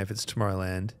been there, if it's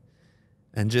Tomorrowland,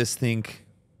 and just think,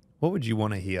 what would you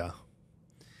want to hear?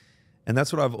 And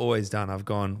that's what I've always done. I've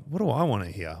gone, what do I want to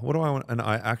hear? What do I want? And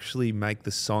I actually make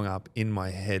the song up in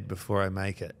my head before I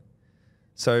make it.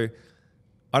 So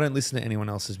I don't listen to anyone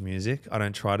else's music. I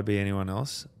don't try to be anyone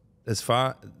else.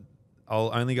 I'll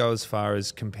only go as far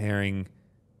as comparing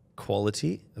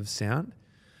quality of sound.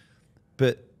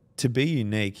 But to be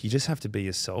unique, you just have to be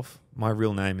yourself. My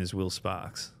real name is Will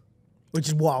Sparks. Which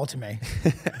is wild to me.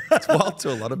 It's wild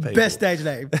to a lot of people. Best stage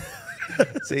name.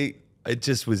 See, it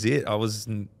just was it. I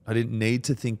didn't need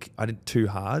to think too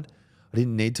hard. I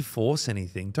didn't need to force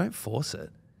anything. Don't force it.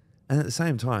 And at the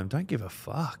same time, don't give a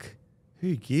fuck.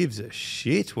 Who gives a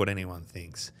shit what anyone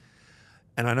thinks?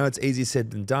 And I know it's easier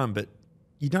said than done, but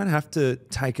you don't have to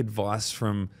take advice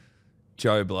from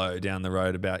Joe Blow down the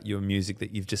road about your music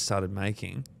that you've just started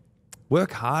making.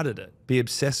 Work hard at it. Be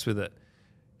obsessed with it.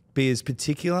 Be as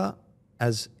particular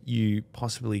as you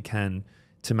possibly can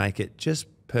to make it just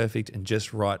perfect and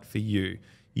just right for you.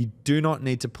 You do not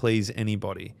need to please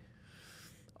anybody.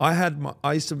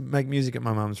 I used to make music at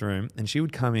my mum's room, and she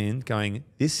would come in going,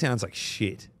 "This sounds like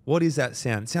shit. What is that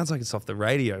sound? It sounds like it's off the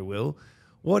radio, Will.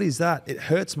 What is that? It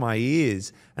hurts my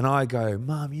ears." And I go,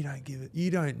 "Mum, you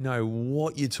don't know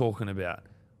what you're talking about.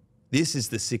 This is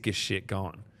the sickest shit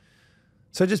going."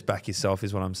 So just back yourself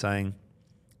is what I'm saying.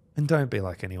 And don't be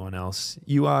like anyone else.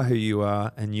 You are who you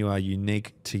are, and you are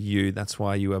unique to you. That's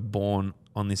why you are born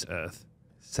on this earth.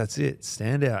 So that's it.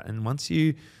 Stand out. And once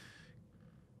you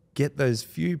get those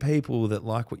few people that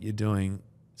like what you're doing,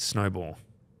 snowball.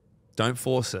 Don't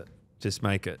force it. Just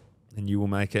make it. And you will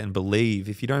make it, and believe.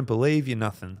 If you don't believe, you're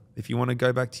nothing. If you want to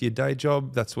go back to your day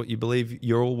job, that's what you believe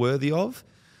you're all worthy of,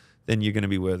 then you're going to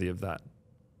be worthy of that.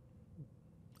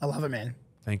 I love it, man.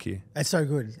 Thank you. It's so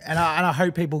good. And I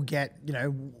hope people get,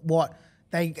 what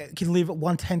they can live at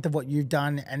 1/10 of what you've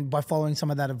done, and by following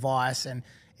some of that advice. And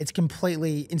it's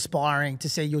completely inspiring to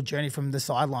see your journey from the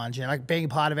sidelines. Like being a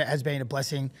part of it has been a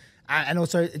blessing. And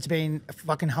also it's been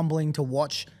fucking humbling to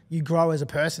watch you grow as a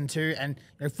person too, and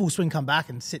full swing come back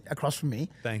and sit across from me.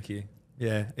 Thank you.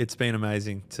 Yeah, it's been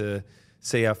amazing to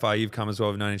see how far you've come as well.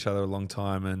 We've known each other a long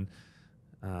time, and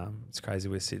it's crazy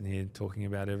we're sitting here talking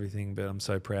about everything, but I'm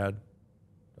so proud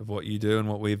of what you do and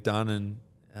what we've done,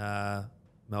 and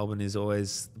Melbourne is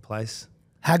always the place.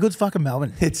 How good's fucking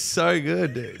Melbourne? It's so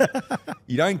good, dude.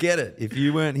 You don't get it. If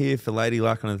you weren't here for Lady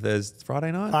Luck on a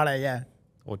Friday night? Friday, yeah.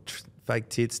 Or Fake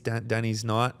Tits, Danny's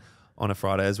night on a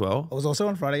Friday as well. It was also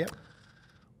on Friday, yeah.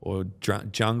 Or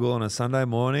Jungle on a Sunday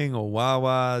morning, or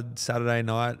Wawa Saturday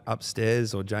night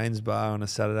upstairs, or Jane's Bar on a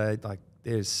Saturday. Like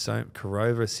there's so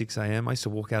Corova 6 a.m. I used to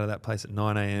walk out of that place at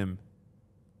 9 a.m.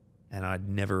 and I'd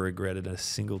never regretted it a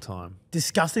single time.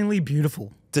 Disgustingly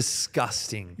beautiful.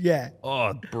 Disgusting. Yeah.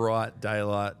 Oh, bright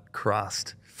daylight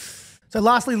crust. So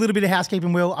lastly, a little bit of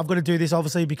housekeeping, Will. I've got to do this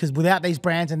obviously because without these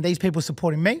brands and these people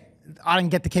supporting me, I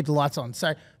didn't get to keep the lights on.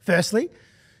 So firstly,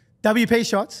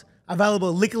 WPshots, available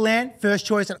at Liquorland, first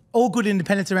choice at all good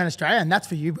independents around Australia, and that's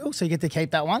for you, Will, so you get to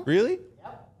keep that one. Really?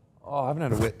 Yep. Oh, I haven't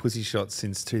had a wet pussy shot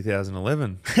since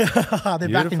 2011. They're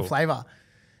back in flavour.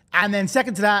 And then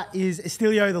second to that is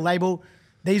Estilio, the label.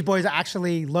 These boys are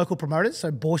actually local promoters.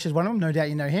 So Borsch is one of them. No doubt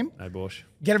you know him. No Borsch.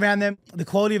 Get around them. The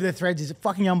quality of their threads is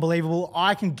fucking unbelievable.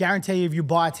 I can guarantee you if you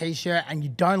buy a t-shirt and you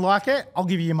don't like it, I'll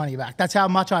give you your money back. That's how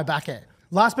much I back it.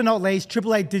 Last but not least,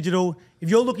 888 Digital. If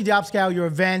you're looking to upscale your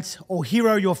events or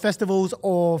hero your festivals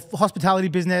or hospitality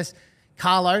business,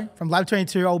 Carlo from Lab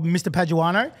 22, old Mr.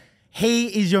 Paduano, he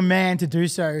is your man to do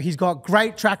so. He's got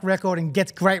great track record and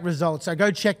gets great results. So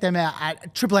go check them out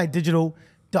at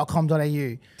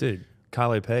 888digital.com.au. Dude,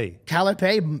 Carlo P. Carlo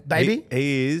P, baby.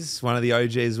 He is one of the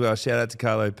OGs as well. Shout out to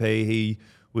Carlo P. He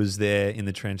was there in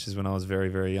the trenches when I was very,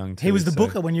 very young too. He was the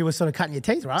booker when you were sort of cutting your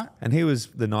teeth, right? And he was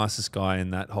the nicest guy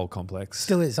in that whole complex.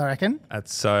 Still is, I reckon.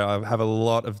 So I have a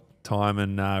lot of time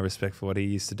and respect for what he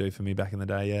used to do for me back in the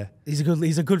day, yeah.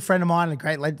 He's a good friend of mine and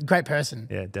a great person.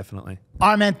 Yeah, definitely. All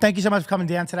right, man, thank you so much for coming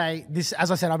down today. This, as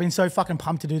I said, I've been so fucking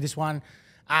pumped to do this one.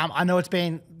 I know it's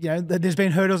been, there's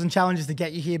been hurdles and challenges to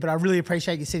get you here, but I really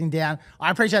appreciate you sitting down.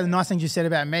 I appreciate the nice things you said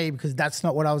about me because that's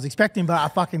not what I was expecting, but I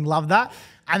fucking love that.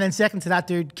 And then second to that,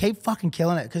 dude, keep fucking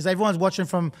killing it because everyone's watching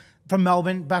from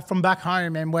Melbourne, from back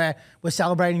home, and we're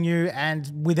celebrating you.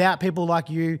 And without people like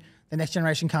you, the next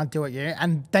generation can't do it, yeah?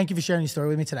 And thank you for sharing your story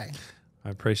with me today. I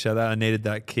appreciate that. I needed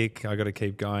that kick. I got to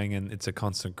keep going, and it's a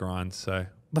constant grind. So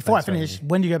before I finish,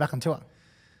 when do you go back on tour?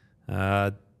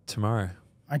 Tomorrow.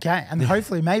 Okay, and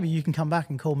hopefully maybe you can come back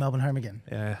and call Melbourne home again.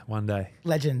 Yeah, one day.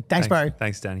 Legend. Thanks, bro.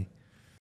 Thanks, Danny.